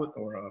tablet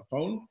or a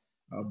phone,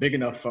 a big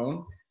enough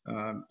phone,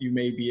 you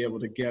may be able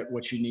to get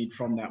what you need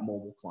from that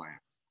mobile client.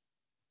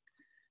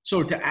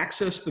 So to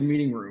access the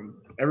meeting room,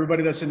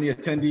 everybody that's in the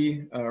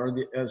attendee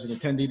as an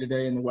attendee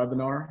today in the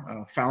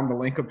webinar found the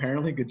link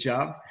apparently, good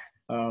job.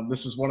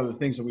 This is one of the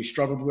things that we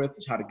struggled with,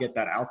 is how to get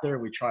that out there.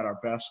 We tried our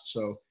best,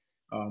 so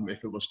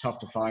if it was tough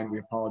to find, we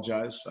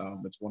apologize.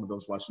 It's one of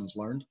those lessons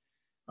learned.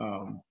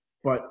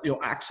 But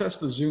you'll access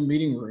the Zoom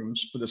meeting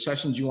rooms for the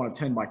sessions you want to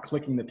attend by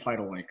clicking the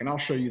title link, and I'll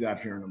show you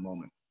that here in a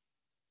moment.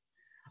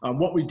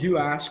 What we do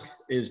ask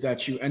is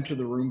that you enter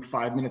the room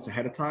 5 minutes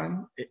ahead of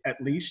time, at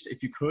least,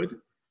 if you could.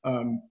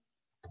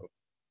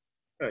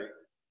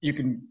 You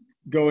can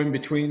go in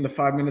between the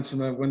 5 minutes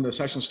and when the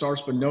session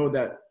starts, but know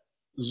that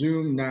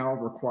Zoom now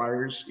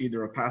requires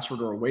either a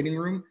password or a waiting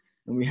room,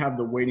 and we have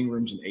the waiting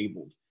rooms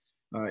enabled.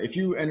 If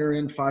you enter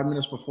in 5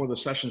 minutes before the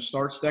session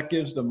starts, that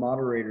gives the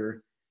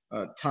moderator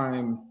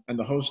time and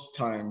the host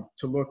time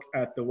to look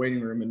at the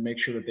waiting room and make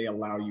sure that they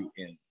allow you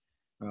in.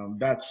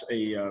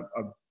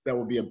 That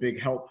will be a big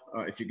help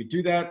if you could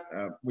do that.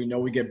 We know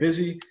we get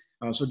busy,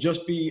 so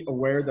just be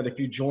aware that if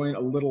you join a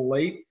little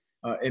late,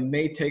 it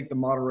may take the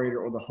moderator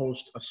or the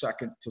host a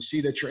second to see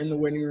that you're in the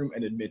waiting room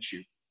and admit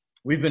you.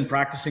 We've been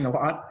practicing a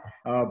lot,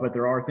 but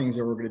there are things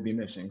that we're going to be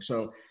missing.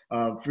 So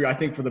I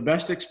think for the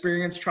best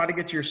experience, try to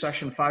get to your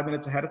session 5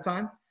 minutes ahead of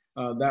time.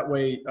 That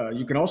way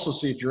you can also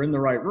see if you're in the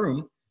right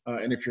room,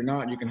 and if you're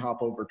not, you can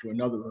hop over to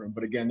another room.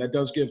 But again, that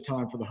does give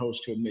time for the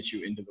host to admit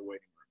you into the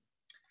waiting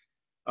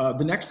room.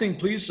 The next thing,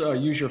 please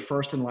use your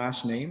first and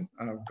last name.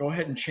 Go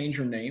ahead and change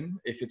your name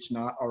if it's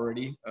not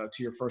already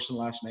to your first and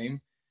last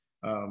name.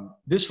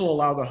 This will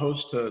allow the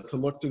host to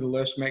look through the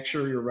list, make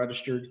sure you're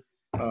registered,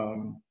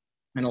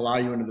 and allow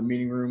you into the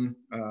meeting room.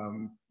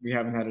 We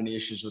haven't had any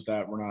issues with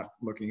that. We're not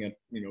looking at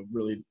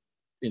really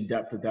in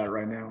depth at that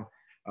right now.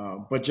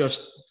 But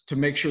just to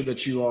make sure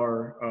that you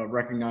are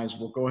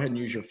recognizable, go ahead and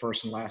use your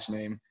first and last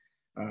name.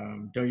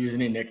 Don't use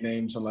any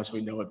nicknames unless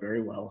we know it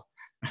very well.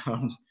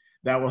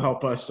 That will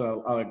help us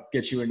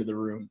get you into the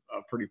room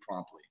pretty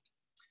promptly.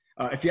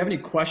 If you have any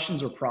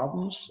questions or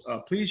problems,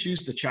 please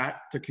use the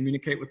chat to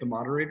communicate with the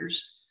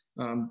moderators.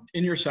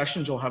 In your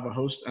sessions, you'll have a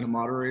host and a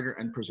moderator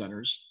and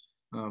presenters.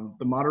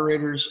 The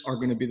moderators are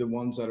going to be the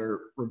ones that are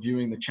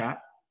reviewing the chat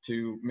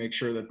to make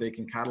sure that they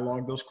can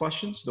catalog those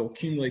questions. They'll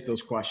accumulate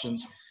those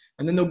questions,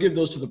 and then they'll give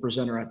those to the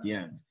presenter at the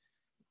end.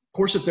 Of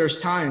course, if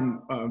there's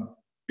time,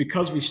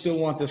 because we still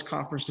want this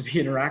conference to be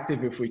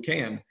interactive if we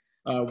can,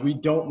 we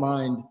don't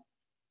mind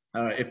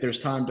if there's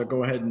time to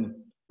go ahead and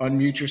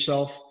unmute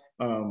yourself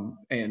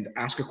and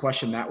ask a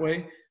question that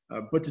way.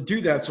 But to do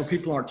that, so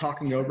people aren't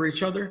talking over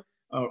each other,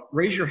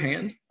 raise your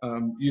hand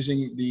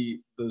using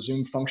the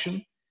Zoom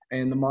function,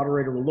 and the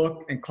moderator will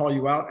look and call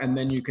you out, and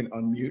then you can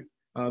unmute.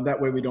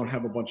 That way we don't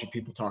have a bunch of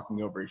people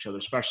talking over each other,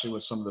 especially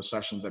with some of the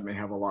sessions that may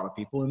have a lot of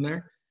people in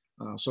there.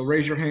 So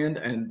raise your hand,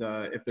 and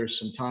if there's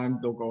some time,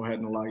 they'll go ahead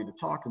and allow you to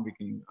talk, and we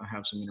can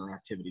have some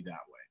interactivity that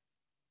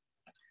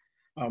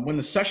way. When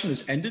the session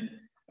is ended,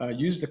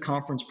 use the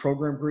conference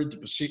program grid to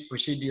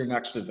proceed to your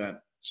next event.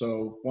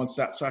 So once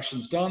that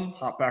session's done,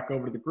 hop back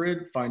over to the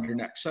grid, find your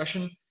next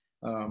session,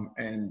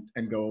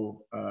 and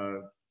go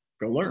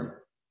learn.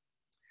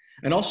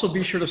 And also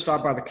be sure to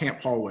stop by the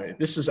camp hallway.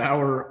 This is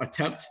our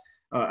attempt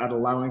at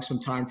allowing some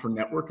time for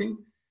networking.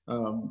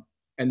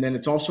 And then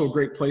it's also a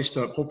great place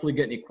to hopefully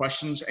get any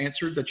questions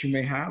answered that you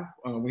may have.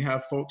 We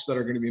have folks that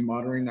are going to be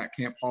monitoring that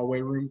camp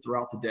hallway room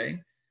throughout the day.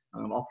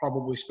 I'll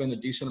probably spend a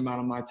decent amount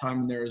of my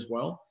time in there as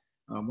well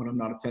when I'm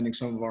not attending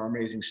some of our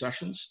amazing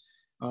sessions.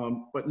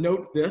 But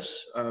note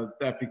this,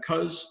 that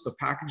because the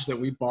package that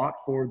we bought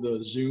for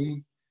the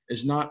Zoom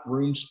is not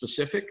room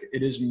specific,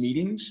 it is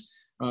meetings,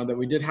 that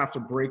we did have to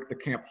break the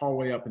camp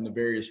hallway up into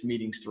various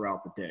meetings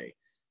throughout the day.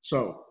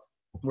 So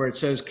where it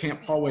says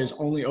camp hallway is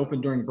only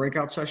open during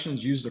breakout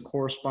sessions, use the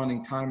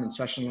corresponding time and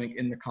session link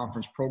in the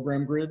conference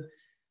program grid.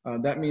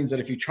 That means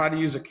that if you try to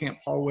use a camp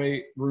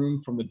hallway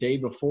room from the day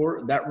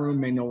before, that room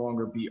may no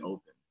longer be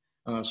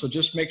open. So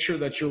just make sure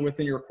that you're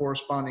within your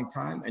corresponding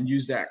time and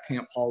use that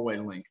camp hallway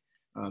link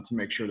to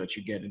make sure that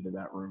you get into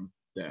that room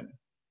then.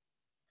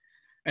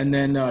 And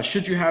then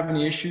should you have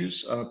any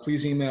issues,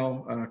 please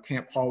email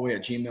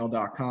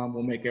camphallway@gmail.com.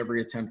 We'll make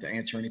every attempt to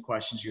answer any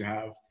questions you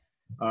have.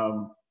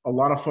 A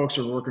lot of folks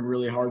are working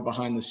really hard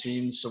behind the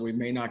scenes, so we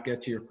may not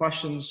get to your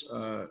questions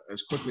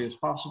as quickly as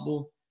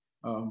possible,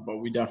 but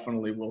we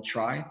definitely will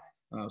try.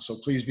 So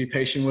please be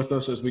patient with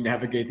us as we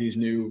navigate these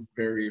new,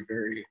 very,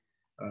 very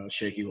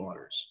shaky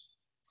waters.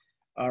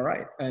 All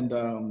right, and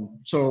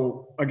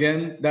so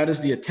again, that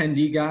is the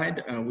attendee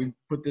guide. We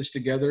put this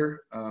together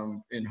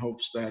in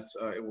hopes that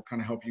it will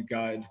kind of help you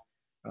guide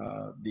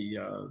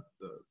the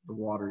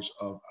waters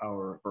of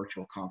our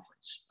virtual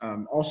conference.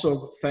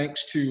 Also,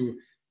 thanks to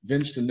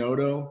Vince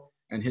Denoto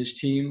and his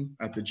team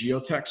at the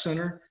Geotech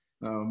Center.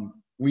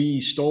 We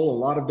stole a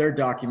lot of their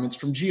documents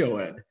from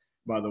GeoEd,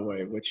 by the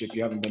way, which if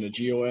you haven't been to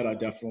GeoEd, I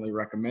definitely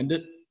recommend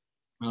it.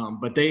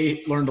 But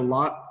they learned a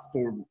lot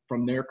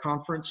from their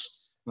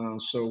conference.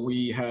 So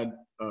we had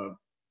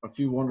a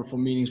few wonderful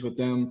meetings with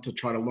them to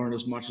try to learn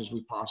as much as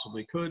we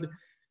possibly could,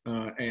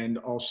 and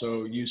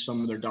also use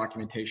some of their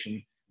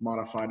documentation,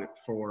 modified it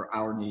for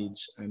our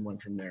needs, and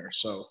went from there.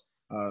 So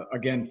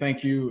again,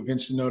 thank you,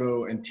 Vince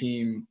Denoto and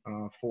team,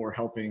 for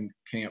helping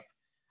Camp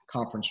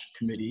Conference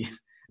Committee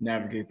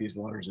navigate these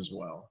waters as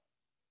well.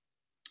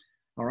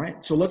 All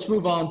right, so let's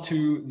move on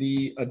to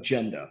the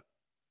agenda.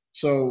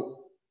 So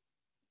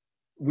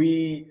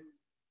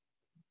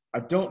I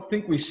don't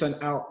think we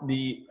sent out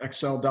the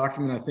Excel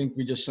document. I think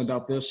we just sent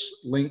out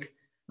this link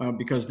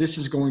because this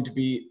is going to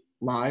be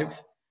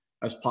live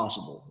as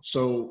possible.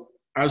 So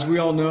as we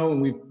all know,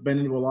 and we've been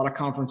into a lot of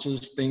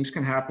conferences, things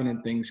can happen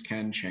and things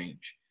can change.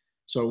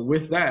 So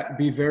with that,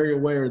 be very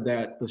aware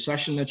that the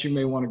session that you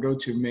may want to go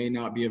to may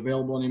not be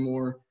available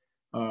anymore.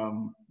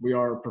 We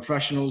are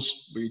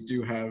professionals. We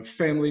do have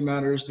family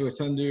matters to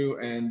attend to,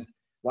 and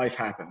life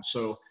happens.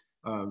 So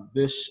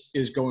this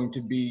is going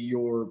to be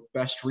your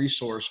best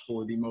resource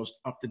for the most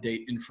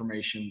up-to-date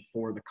information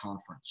for the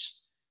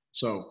conference.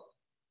 So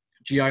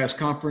GIS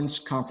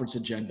conference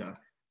agenda.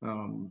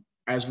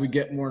 As we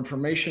get more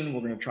information,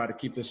 we're going to try to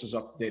keep this as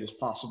up-to-date as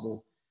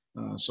possible.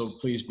 So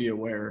please be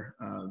aware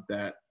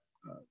that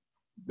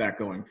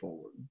going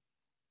forward.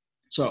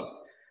 So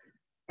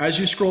as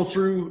you scroll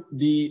through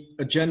the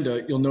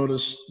agenda, you'll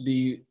notice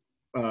the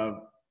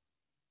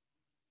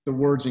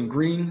words in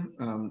green.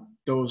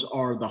 Those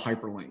are the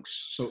hyperlinks.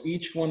 So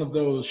each one of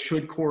those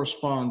should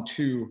correspond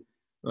to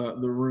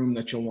the room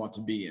that you'll want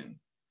to be in.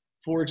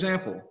 For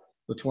example,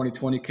 the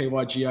 2020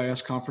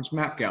 KY-GIS Conference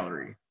Map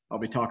Gallery. I'll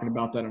be talking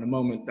about that in a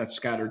moment. That's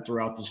scattered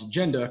throughout this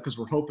agenda because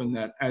we're hoping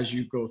that as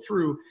you go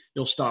through,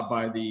 you'll stop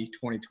by the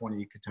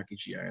 2020 Kentucky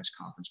GIS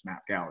Conference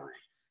Map Gallery.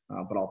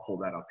 But I'll pull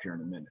that up here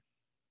in a minute.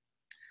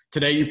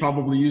 Today, you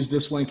probably use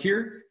this link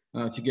here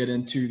to get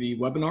into the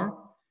webinar.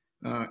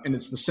 And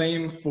it's the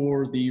same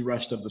for the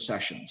rest of the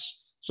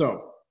sessions.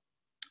 So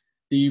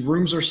the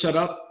rooms are set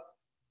up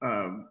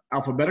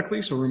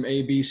alphabetically, so room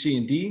A, B, C,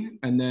 and D,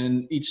 and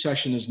then each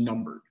session is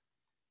numbered.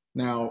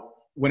 Now,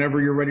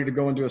 whenever you're ready to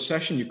go into a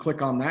session, you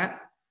click on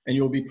that, and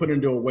you'll be put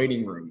into a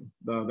waiting room.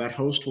 That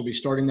host will be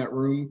starting that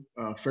room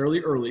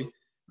fairly early,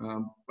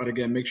 but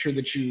again, make sure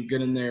that you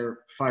get in there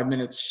 5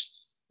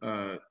 minutes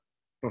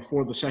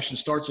before the session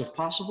starts if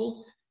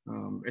possible.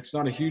 It's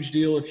not a huge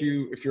deal if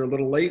you're a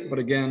little late, but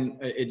again,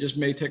 it just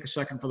may take a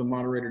second for the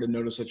moderator to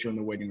notice that you're in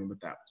the waiting room at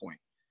that point.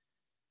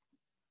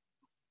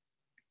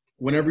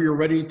 Whenever you're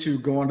ready to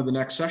go on to the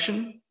next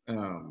session,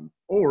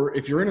 or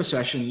if you're in a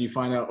session and you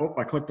find out, oh,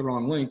 I clicked the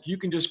wrong link, you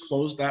can just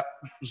close that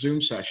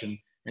Zoom session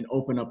and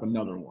open up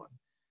another one.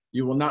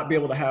 You will not be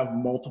able to have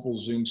multiple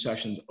Zoom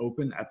sessions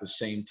open at the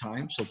same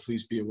time, so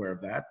please be aware of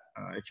that.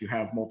 If you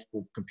have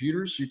multiple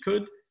computers, you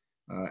could.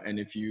 And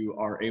if you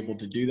are able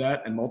to do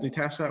that and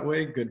multitask that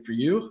way, good for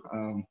you.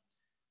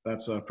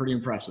 That's pretty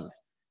impressive,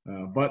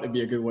 but it'd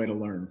be a good way to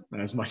learn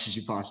as much as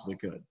you possibly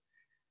could.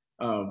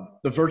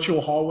 The virtual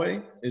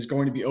hallway is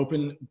going to be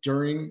open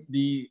during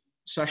the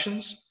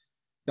sessions.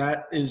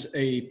 That is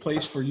a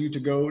place for you to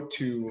go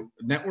to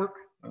network,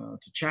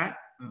 to chat.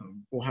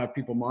 We'll have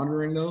people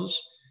monitoring those.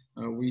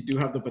 We do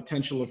have the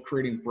potential of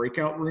creating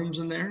breakout rooms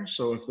in there.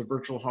 So if the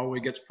virtual hallway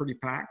gets pretty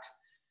packed,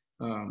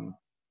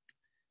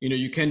 you know,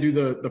 you can do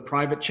the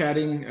private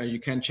chatting, you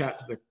can chat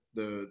to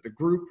the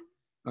group,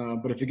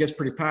 but if it gets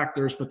pretty packed,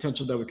 there's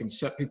potential that we can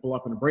set people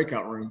up in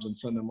breakout rooms and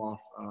send them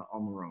off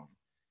on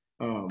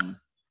their own.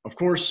 Of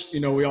course,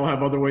 you know, we all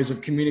have other ways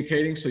of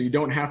communicating, so you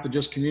don't have to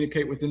just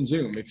communicate within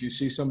Zoom. If you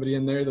see somebody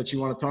in there that you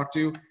want to talk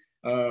to,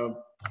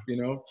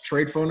 you know,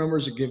 trade phone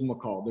numbers and give them a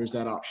call. There's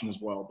that option as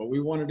well. But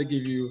we wanted to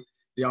give you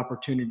the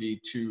opportunity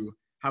to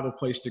have a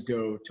place to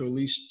go to at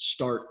least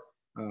start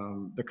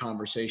the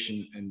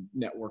conversation and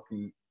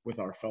networking with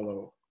our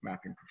fellow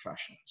mapping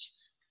professionals.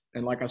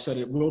 And like I said,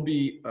 it will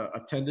be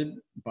attended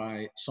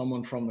by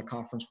someone from the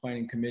conference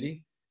planning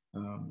committee.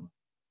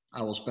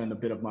 I will spend a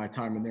bit of my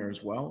time in there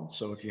as well.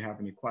 So if you have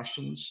any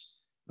questions,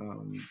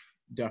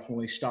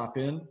 definitely stop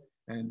in,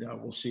 and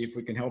we'll see if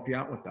we can help you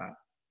out with that.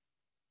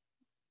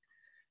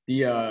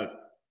 The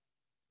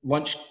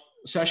lunch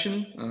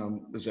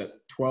session is at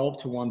 12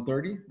 to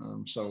 1:30.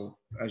 So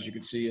as you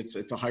can see, it's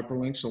a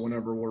hyperlink. So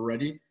whenever we're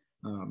ready,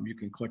 you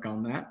can click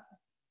on that.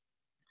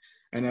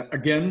 And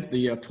again,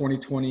 the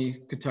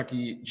 2020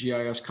 Kentucky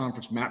GIS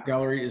Conference Map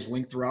Gallery is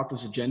linked throughout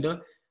this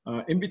agenda.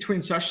 In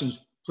between sessions,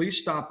 please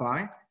stop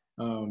by.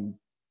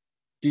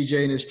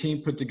 DJ and his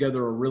team put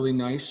together a really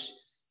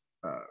nice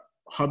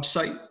hub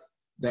site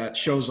that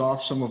shows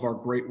off some of our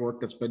great work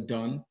that's been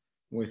done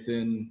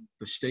within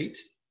the state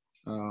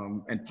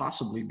and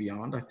possibly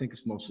beyond. I think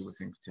it's mostly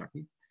within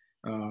Kentucky.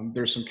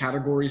 There's some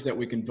categories that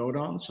we can vote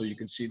on, so you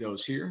can see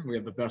those here. We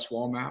have the best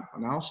wall map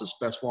analysis,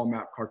 best wall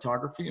map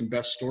cartography, and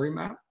best story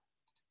map.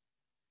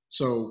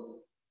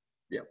 So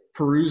yeah,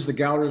 peruse the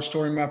gallery of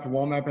story map and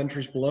wall map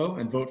entries below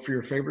and vote for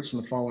your favorites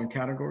in the following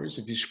categories.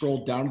 If you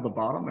scroll down to the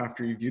bottom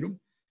after you viewed them,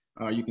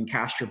 you can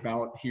cast your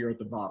ballot here at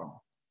the bottom.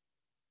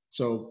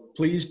 So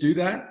please do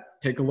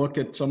that. Take a look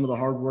at some of the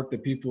hard work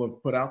that people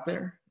have put out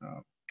there.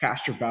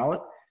 Cast your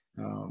ballot.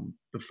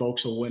 The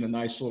folks will win a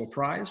nice little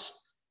prize.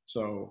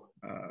 So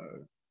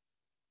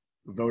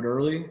vote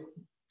early,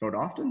 vote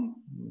often.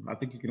 I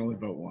think you can only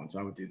vote once.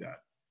 I would do that.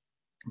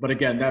 But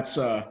again, that's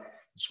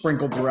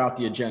sprinkled throughout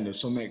the agenda.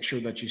 So make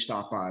sure that you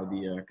stop by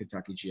the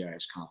Kentucky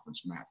GIS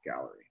Conference Map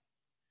Gallery.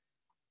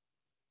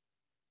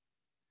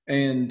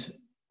 And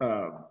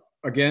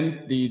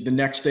again, the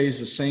next day is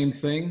the same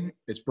thing.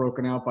 It's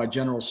broken out by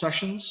general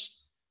sessions.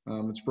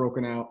 It's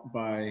broken out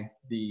by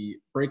the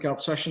breakout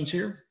sessions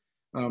here.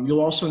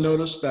 You'll also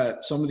notice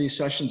that some of these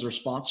sessions are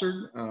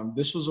sponsored.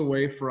 This was a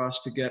way for us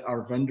to get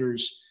our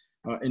vendors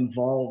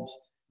involved.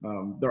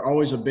 They're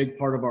always a big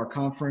part of our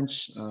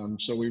conference,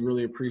 so we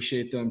really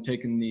appreciate them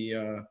taking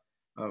the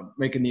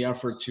making the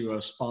effort to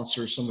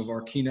sponsor some of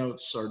our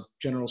keynotes, our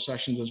general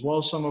sessions, as well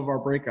as some of our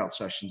breakout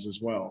sessions as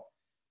well.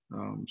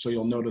 So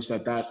you'll notice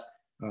that that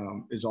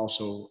is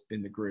also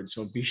in the grid.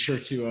 So be sure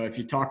to, if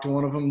you talk to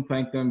one of them,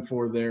 thank them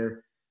for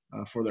their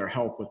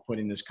help with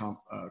putting this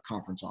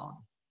conference on.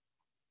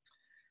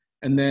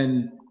 And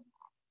then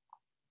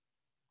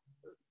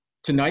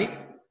tonight,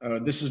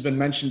 this has been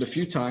mentioned a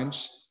few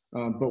times,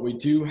 but we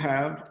do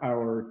have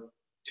our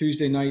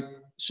Tuesday night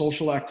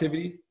social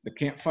activity, the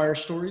Campfire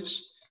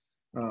Stories.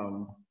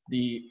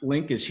 The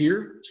link is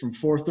here. It's from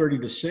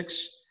 4:30 to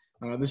 6.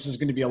 This is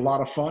going to be a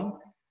lot of fun.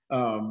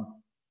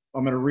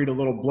 I'm going to read a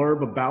little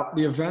blurb about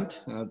the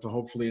event to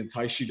hopefully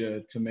entice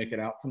you to make it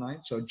out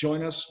tonight. So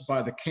join us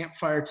by the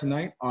campfire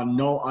tonight on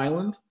Null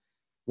Island,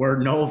 where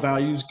null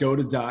values go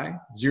to die,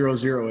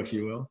 0-0 if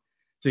you will,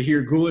 to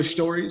hear ghoulish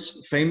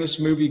stories, famous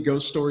movie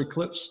ghost story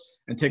clips,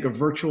 and take a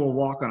virtual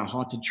walk on a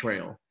haunted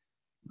trail.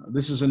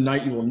 This is a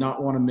night you will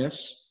not want to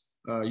miss,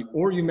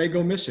 or you may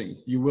go missing.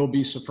 You will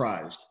be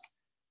surprised.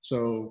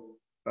 So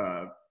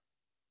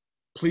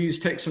please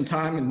take some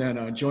time and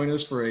then join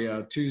us for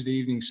a Tuesday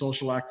evening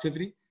social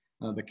activity.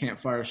 The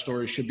Campfire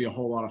Story should be a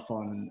whole lot of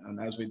fun. And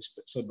as we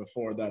said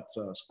before, that's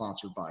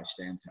sponsored by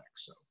Stantec.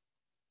 So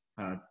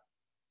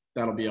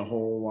that'll be a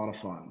whole lot of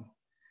fun.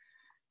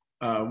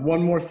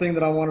 One more thing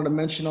that I wanted to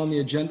mention on the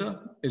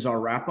agenda is our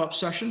wrap-up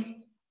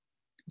session.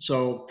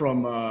 So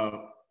from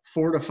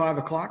 4 to 5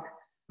 o'clock,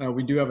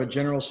 we do have a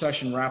general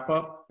session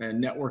wrap-up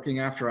and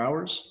networking after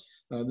hours.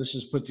 This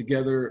is put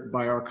together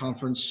by our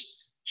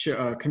conference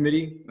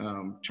committee.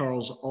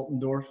 Charles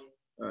Altendorf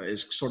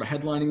is sort of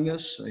headlining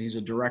this. He's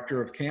a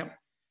director of camp.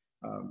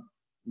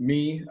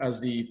 Me,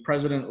 as the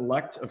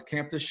president-elect of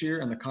camp this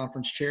year and the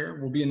conference chair,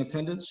 will be in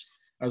attendance,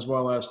 as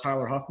well as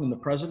Tyler Huffman, the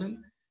president.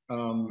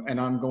 And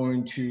I'm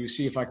going to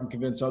see if I can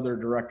convince other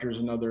directors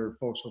and other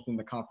folks within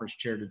the conference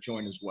chair to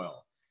join as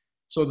well.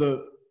 So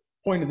the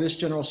point of this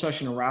general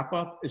session and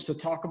wrap-up is to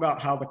talk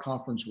about how the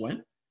conference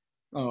went,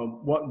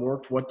 what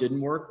worked, what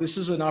didn't work. This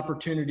is an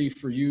opportunity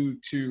for you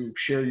to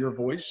share your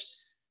voice.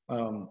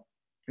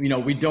 You know,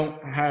 we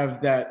don't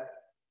have that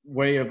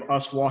way of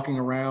us walking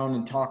around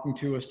and talking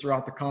to us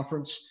throughout the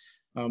conference.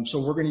 So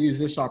we're going to use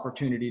this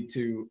opportunity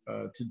to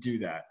do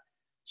that.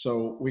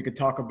 So we could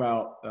talk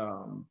about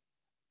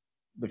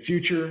the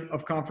future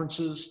of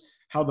conferences,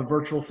 how the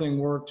virtual thing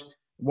worked,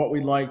 what we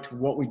liked,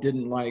 what we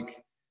didn't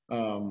like.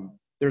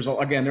 There's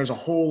a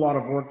whole lot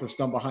of work that's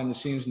done behind the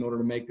scenes in order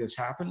to make this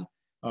happen.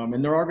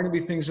 And there are going to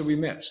be things that we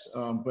missed,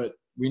 but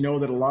we know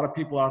that a lot of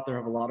people out there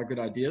have a lot of good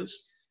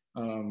ideas.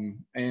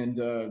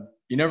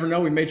 You never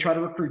know, we may try to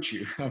recruit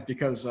you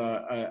because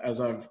as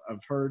I've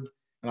heard,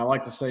 and I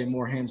like to say,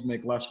 more hands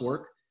make less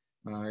work.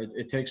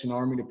 It takes an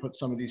army to put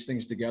some of these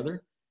things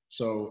together.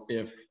 So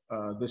if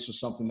this is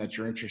something that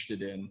you're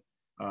interested in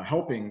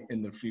helping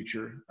in the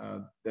future,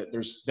 that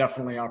there's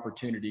definitely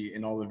opportunity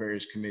in all the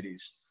various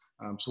committees.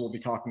 So we'll be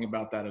talking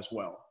about that as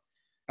well.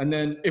 And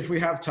then if we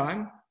have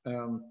time,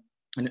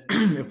 and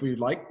if we'd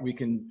like, we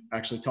can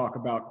actually talk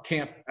about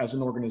camp as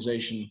an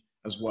organization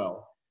as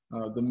well.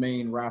 The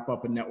main wrap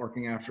up and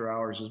networking after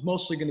hours is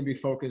mostly going to be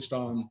focused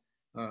on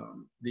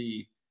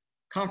the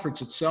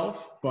conference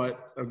itself.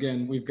 But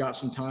again, we've got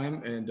some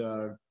time, and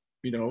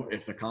you know,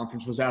 if the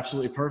conference was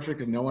absolutely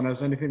perfect and no one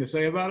has anything to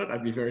say about it,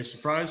 I'd be very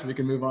surprised. We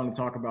can move on and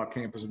talk about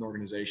camp as an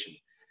organization,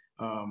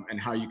 and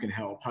how you can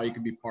help, how you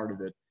can be part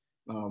of it.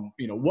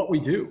 You know, what we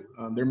do.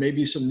 There may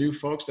be some new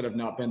folks that have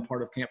not been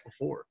part of camp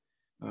before.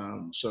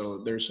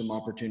 So there's some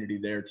opportunity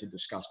there to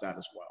discuss that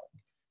as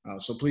well.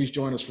 So please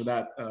join us for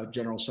that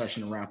general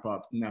session and wrap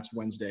up, and that's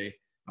Wednesday,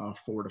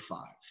 4 to 5.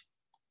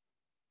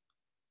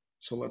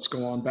 So let's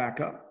go on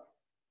back up.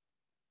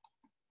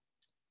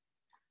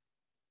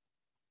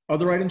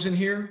 Other items in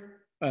here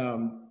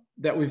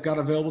that we've got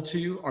available to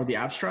you are the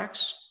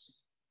abstracts.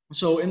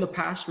 So in the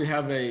past, we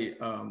have a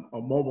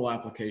mobile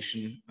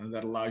application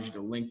that allows you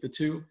to link the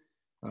two.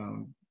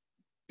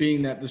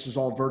 Being that this is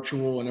all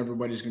virtual and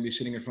everybody's going to be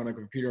sitting in front of a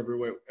computer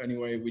everywhere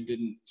anyway, we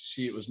didn't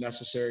see it was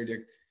necessary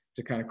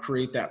to kind of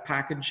create that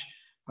package.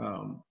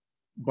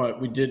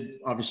 But we did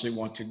obviously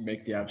want to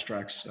make the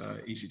abstracts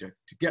easy to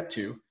get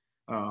to.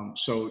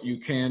 So you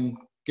can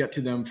get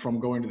to them from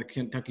going to the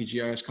Kentucky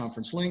GIS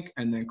conference link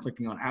and then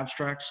clicking on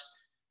abstracts,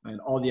 and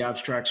all the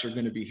abstracts are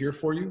going to be here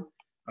for you.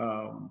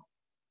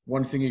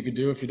 One thing you could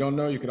do, if you don't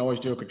know, you could always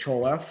do a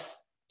Control F,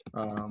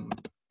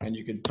 and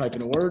you can type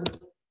in a word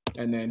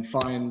and then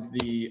find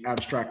the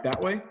abstract that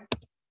way.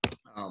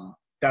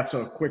 That's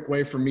a quick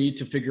way for me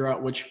to figure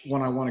out which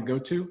one I want to go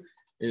to,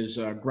 is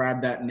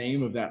grab that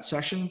name of that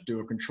session, do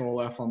a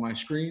Control F on my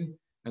screen,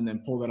 and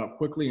then pull that up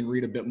quickly and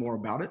read a bit more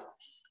about it.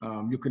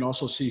 You can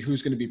also see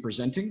who's going to be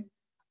presenting.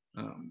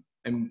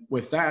 And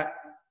with that,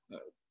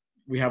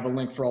 we have a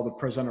link for all the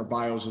presenter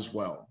bios as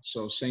well.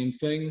 So same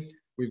thing,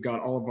 we've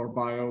got all of our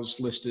bios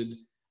listed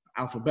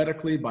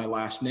alphabetically by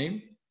last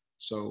name.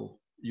 So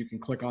you can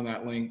click on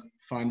that link,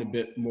 find a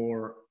bit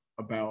more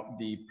about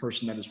the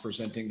person that is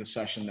presenting the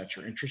session that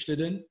you're interested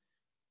in.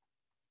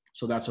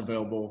 So that's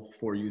available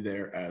for you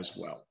there as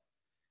well.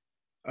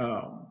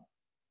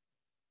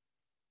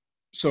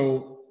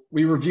 So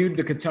we reviewed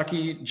the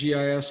Kentucky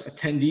GIS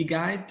attendee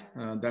guide.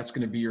 That's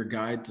going to be your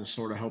guide to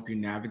sort of help you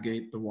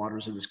navigate the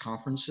waters of this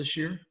conference this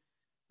year.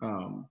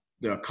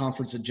 The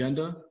conference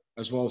agenda,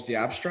 as well as the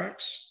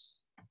abstracts.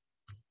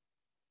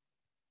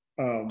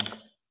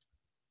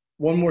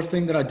 One more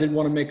thing that I did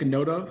want to make a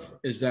note of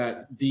is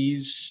that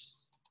these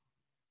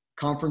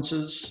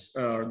conferences,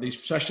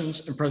 these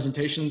sessions and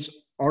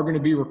presentations are going to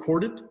be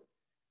recorded.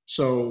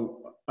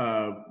 So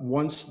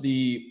once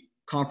the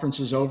conference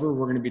is over,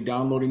 we're going to be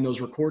downloading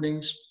those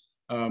recordings,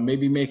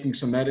 maybe making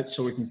some edits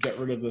so we can get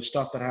rid of the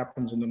stuff that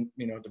happens in the,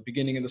 the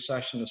beginning of the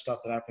session, the stuff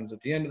that happens at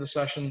the end of the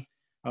session,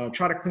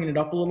 try to clean it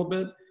up a little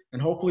bit,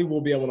 and hopefully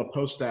we'll be able to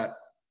post that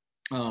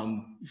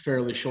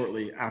fairly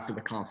shortly after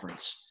the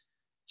conference.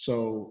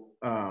 So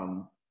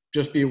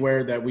just be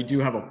aware that we do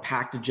have a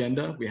packed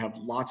agenda. We have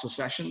lots of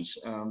sessions.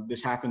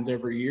 This happens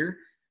every year,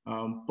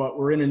 but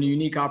we're in a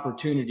unique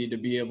opportunity to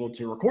be able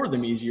to record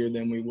them easier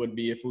than we would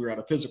be if we were at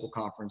a physical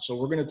conference. So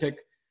we're going to take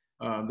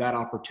that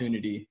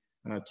opportunity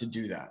to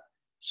do that.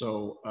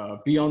 So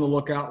be on the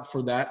lookout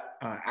for that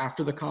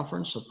after the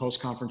conference, so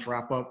post-conference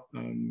wrap-up,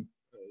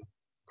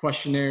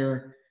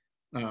 questionnaire,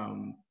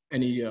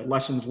 any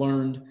lessons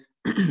learned,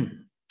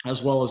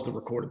 as well as the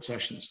recorded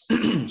sessions,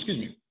 excuse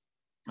me,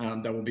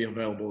 that will be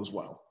available as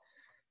well.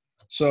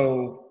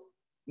 So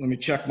let me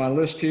check my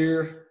list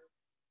here.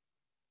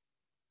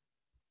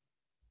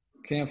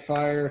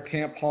 Campfire,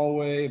 camp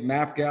hallway,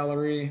 map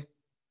gallery,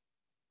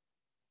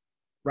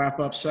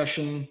 wrap-up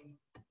session.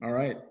 All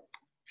right,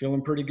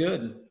 feeling pretty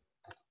good.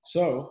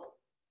 So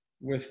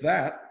with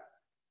that,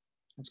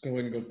 let's go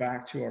ahead and go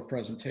back to our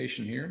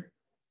presentation here.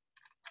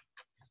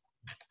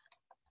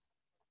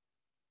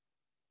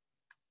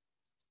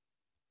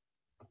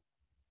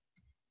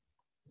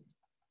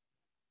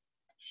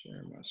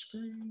 Share my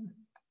screen.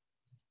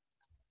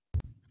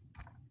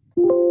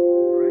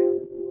 All right.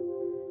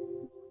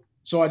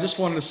 So I just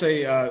wanted to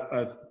say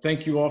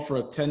thank you all for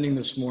attending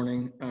this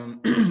morning.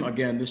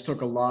 Again, this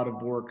took a lot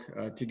of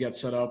work to get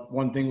set up.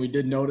 One thing we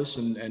did notice,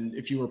 and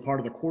if you were part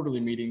of the quarterly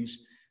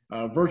meetings,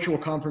 virtual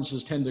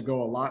conferences tend to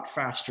go a lot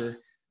faster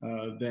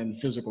than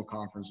physical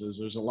conferences.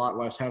 There's a lot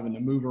less having to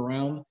move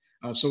around.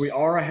 So we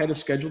are ahead of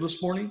schedule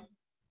this morning.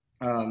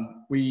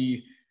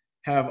 We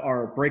have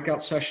our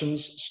breakout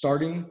sessions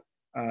starting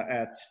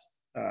at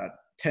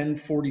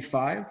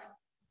 10:45.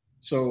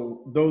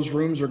 So those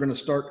rooms are going to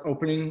start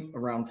opening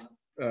around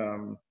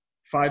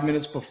 5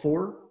 minutes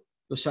before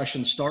the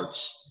session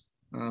starts.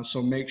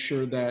 So make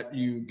sure that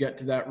you get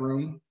to that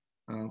room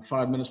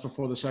 5 minutes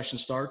before the session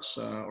starts,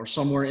 or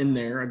somewhere in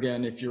there.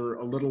 Again, if you're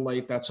a little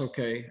late, that's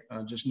okay.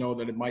 Just know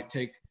that it might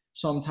take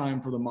some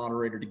time for the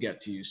moderator to get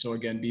to you. So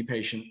again, be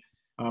patient.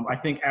 I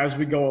think as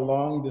we go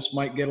along, this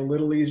might get a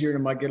little easier and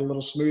it might get a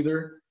little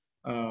smoother.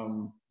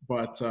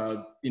 But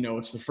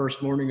it's the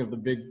first morning of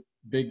the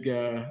big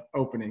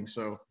opening.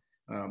 So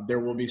there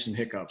will be some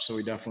hiccups. So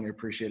we definitely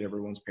appreciate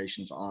everyone's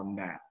patience on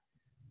that.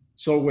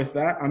 So with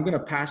that, I'm going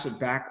to pass it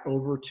back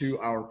over to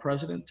our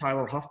president,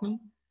 Tyler Huffman,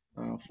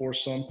 for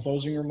some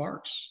closing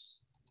remarks.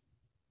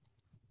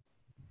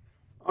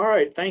 All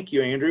right, thank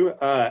you, Andrew.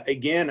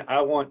 Again,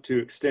 I want to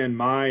extend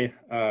my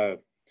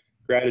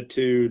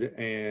gratitude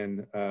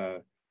and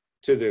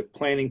to the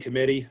planning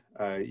committee.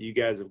 You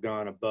guys have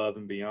gone above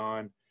and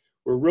beyond.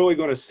 We're really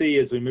going to see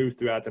as we move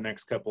throughout the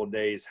next couple of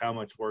days how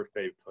much work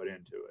they've put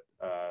into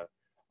it.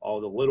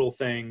 All the little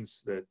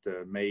things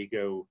that may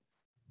go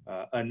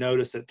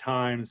unnoticed at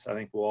times. I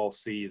think we'll all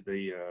see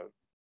the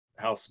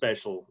how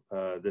special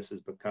this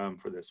has become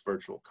for this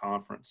virtual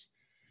conference.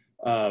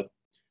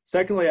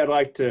 Secondly,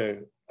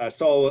 I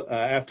saw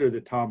after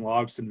the Tom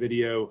Logston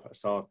video, I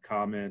saw a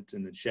comment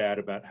in the chat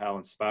about how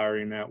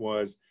inspiring that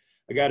was.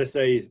 I got to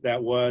say I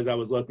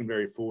was looking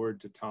very forward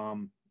to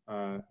Tom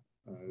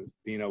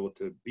being able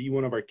to be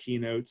one of our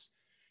keynotes.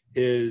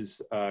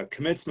 His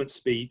commencement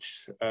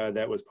speech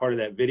that was part of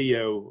that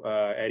video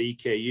at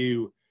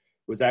EKU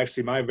was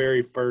actually my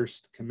very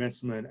first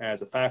commencement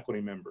as a faculty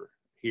member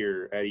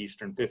here at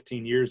Eastern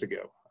 15 years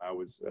ago. I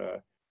was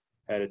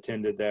had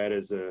attended that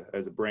as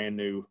a brand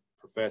new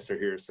professor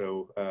here.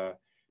 So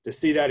to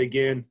see that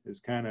again is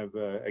kind of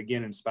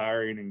again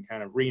inspiring and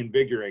kind of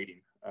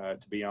reinvigorating,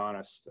 to be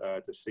honest,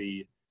 to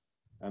see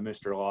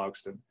Mr.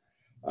 Logston.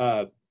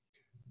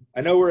 I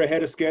know we're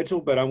ahead of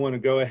schedule, but I want to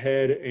go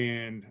ahead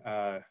and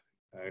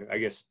I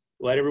guess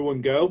let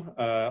everyone go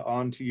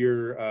on to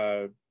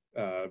your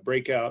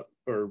breakout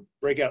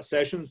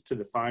sessions, to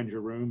the find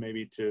your room,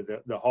 maybe to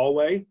the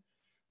hallway.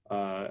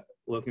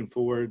 Looking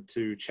forward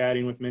to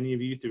chatting with many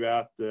of you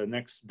throughout the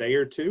next day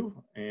or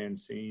two and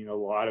seeing a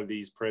lot of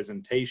these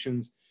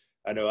presentations.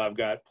 I know I've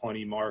got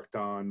plenty marked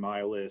on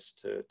my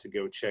list to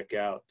go check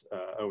out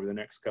over the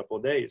next couple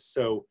of days.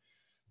 So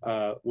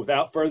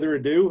without further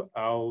ado,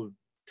 I'll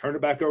turn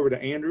it back over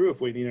to Andrew if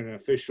we need an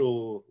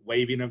official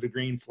waving of the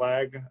green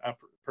flag,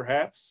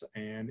 perhaps,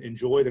 and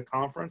enjoy the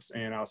conference.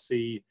 And I'll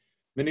see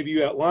many of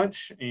you at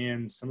lunch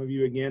and some of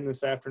you again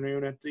this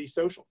afternoon at the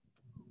social.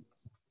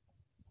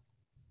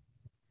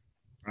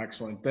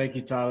 Excellent. Thank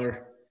you,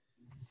 Tyler.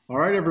 All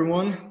right,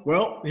 everyone.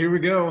 Well, here we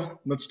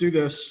go. Let's do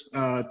this.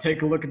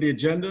 Take a look at the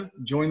agenda,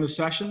 join the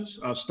sessions,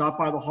 stop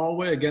by the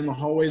hallway. Again, the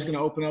hallway is going to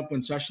open up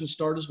when sessions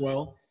start as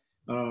well.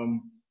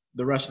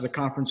 The rest of the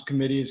conference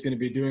committee is going to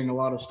be doing a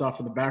lot of stuff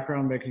in the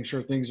background, making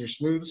sure things are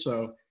smooth.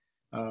 So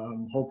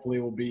hopefully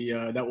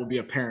that will be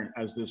apparent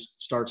as this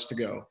starts to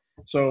go.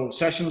 So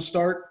sessions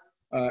start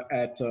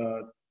at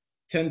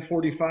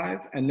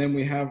 10:45, and then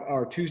we have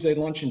our Tuesday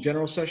lunch and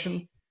general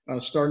session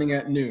starting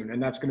at noon,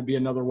 and that's going to be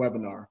another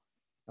webinar.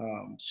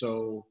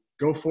 So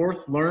go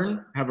forth,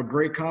 learn, have a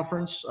great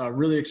conference.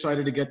 Really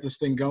excited to get this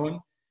thing going,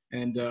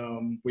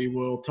 and we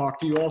will talk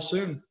to you all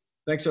soon.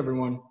 Thanks,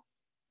 everyone.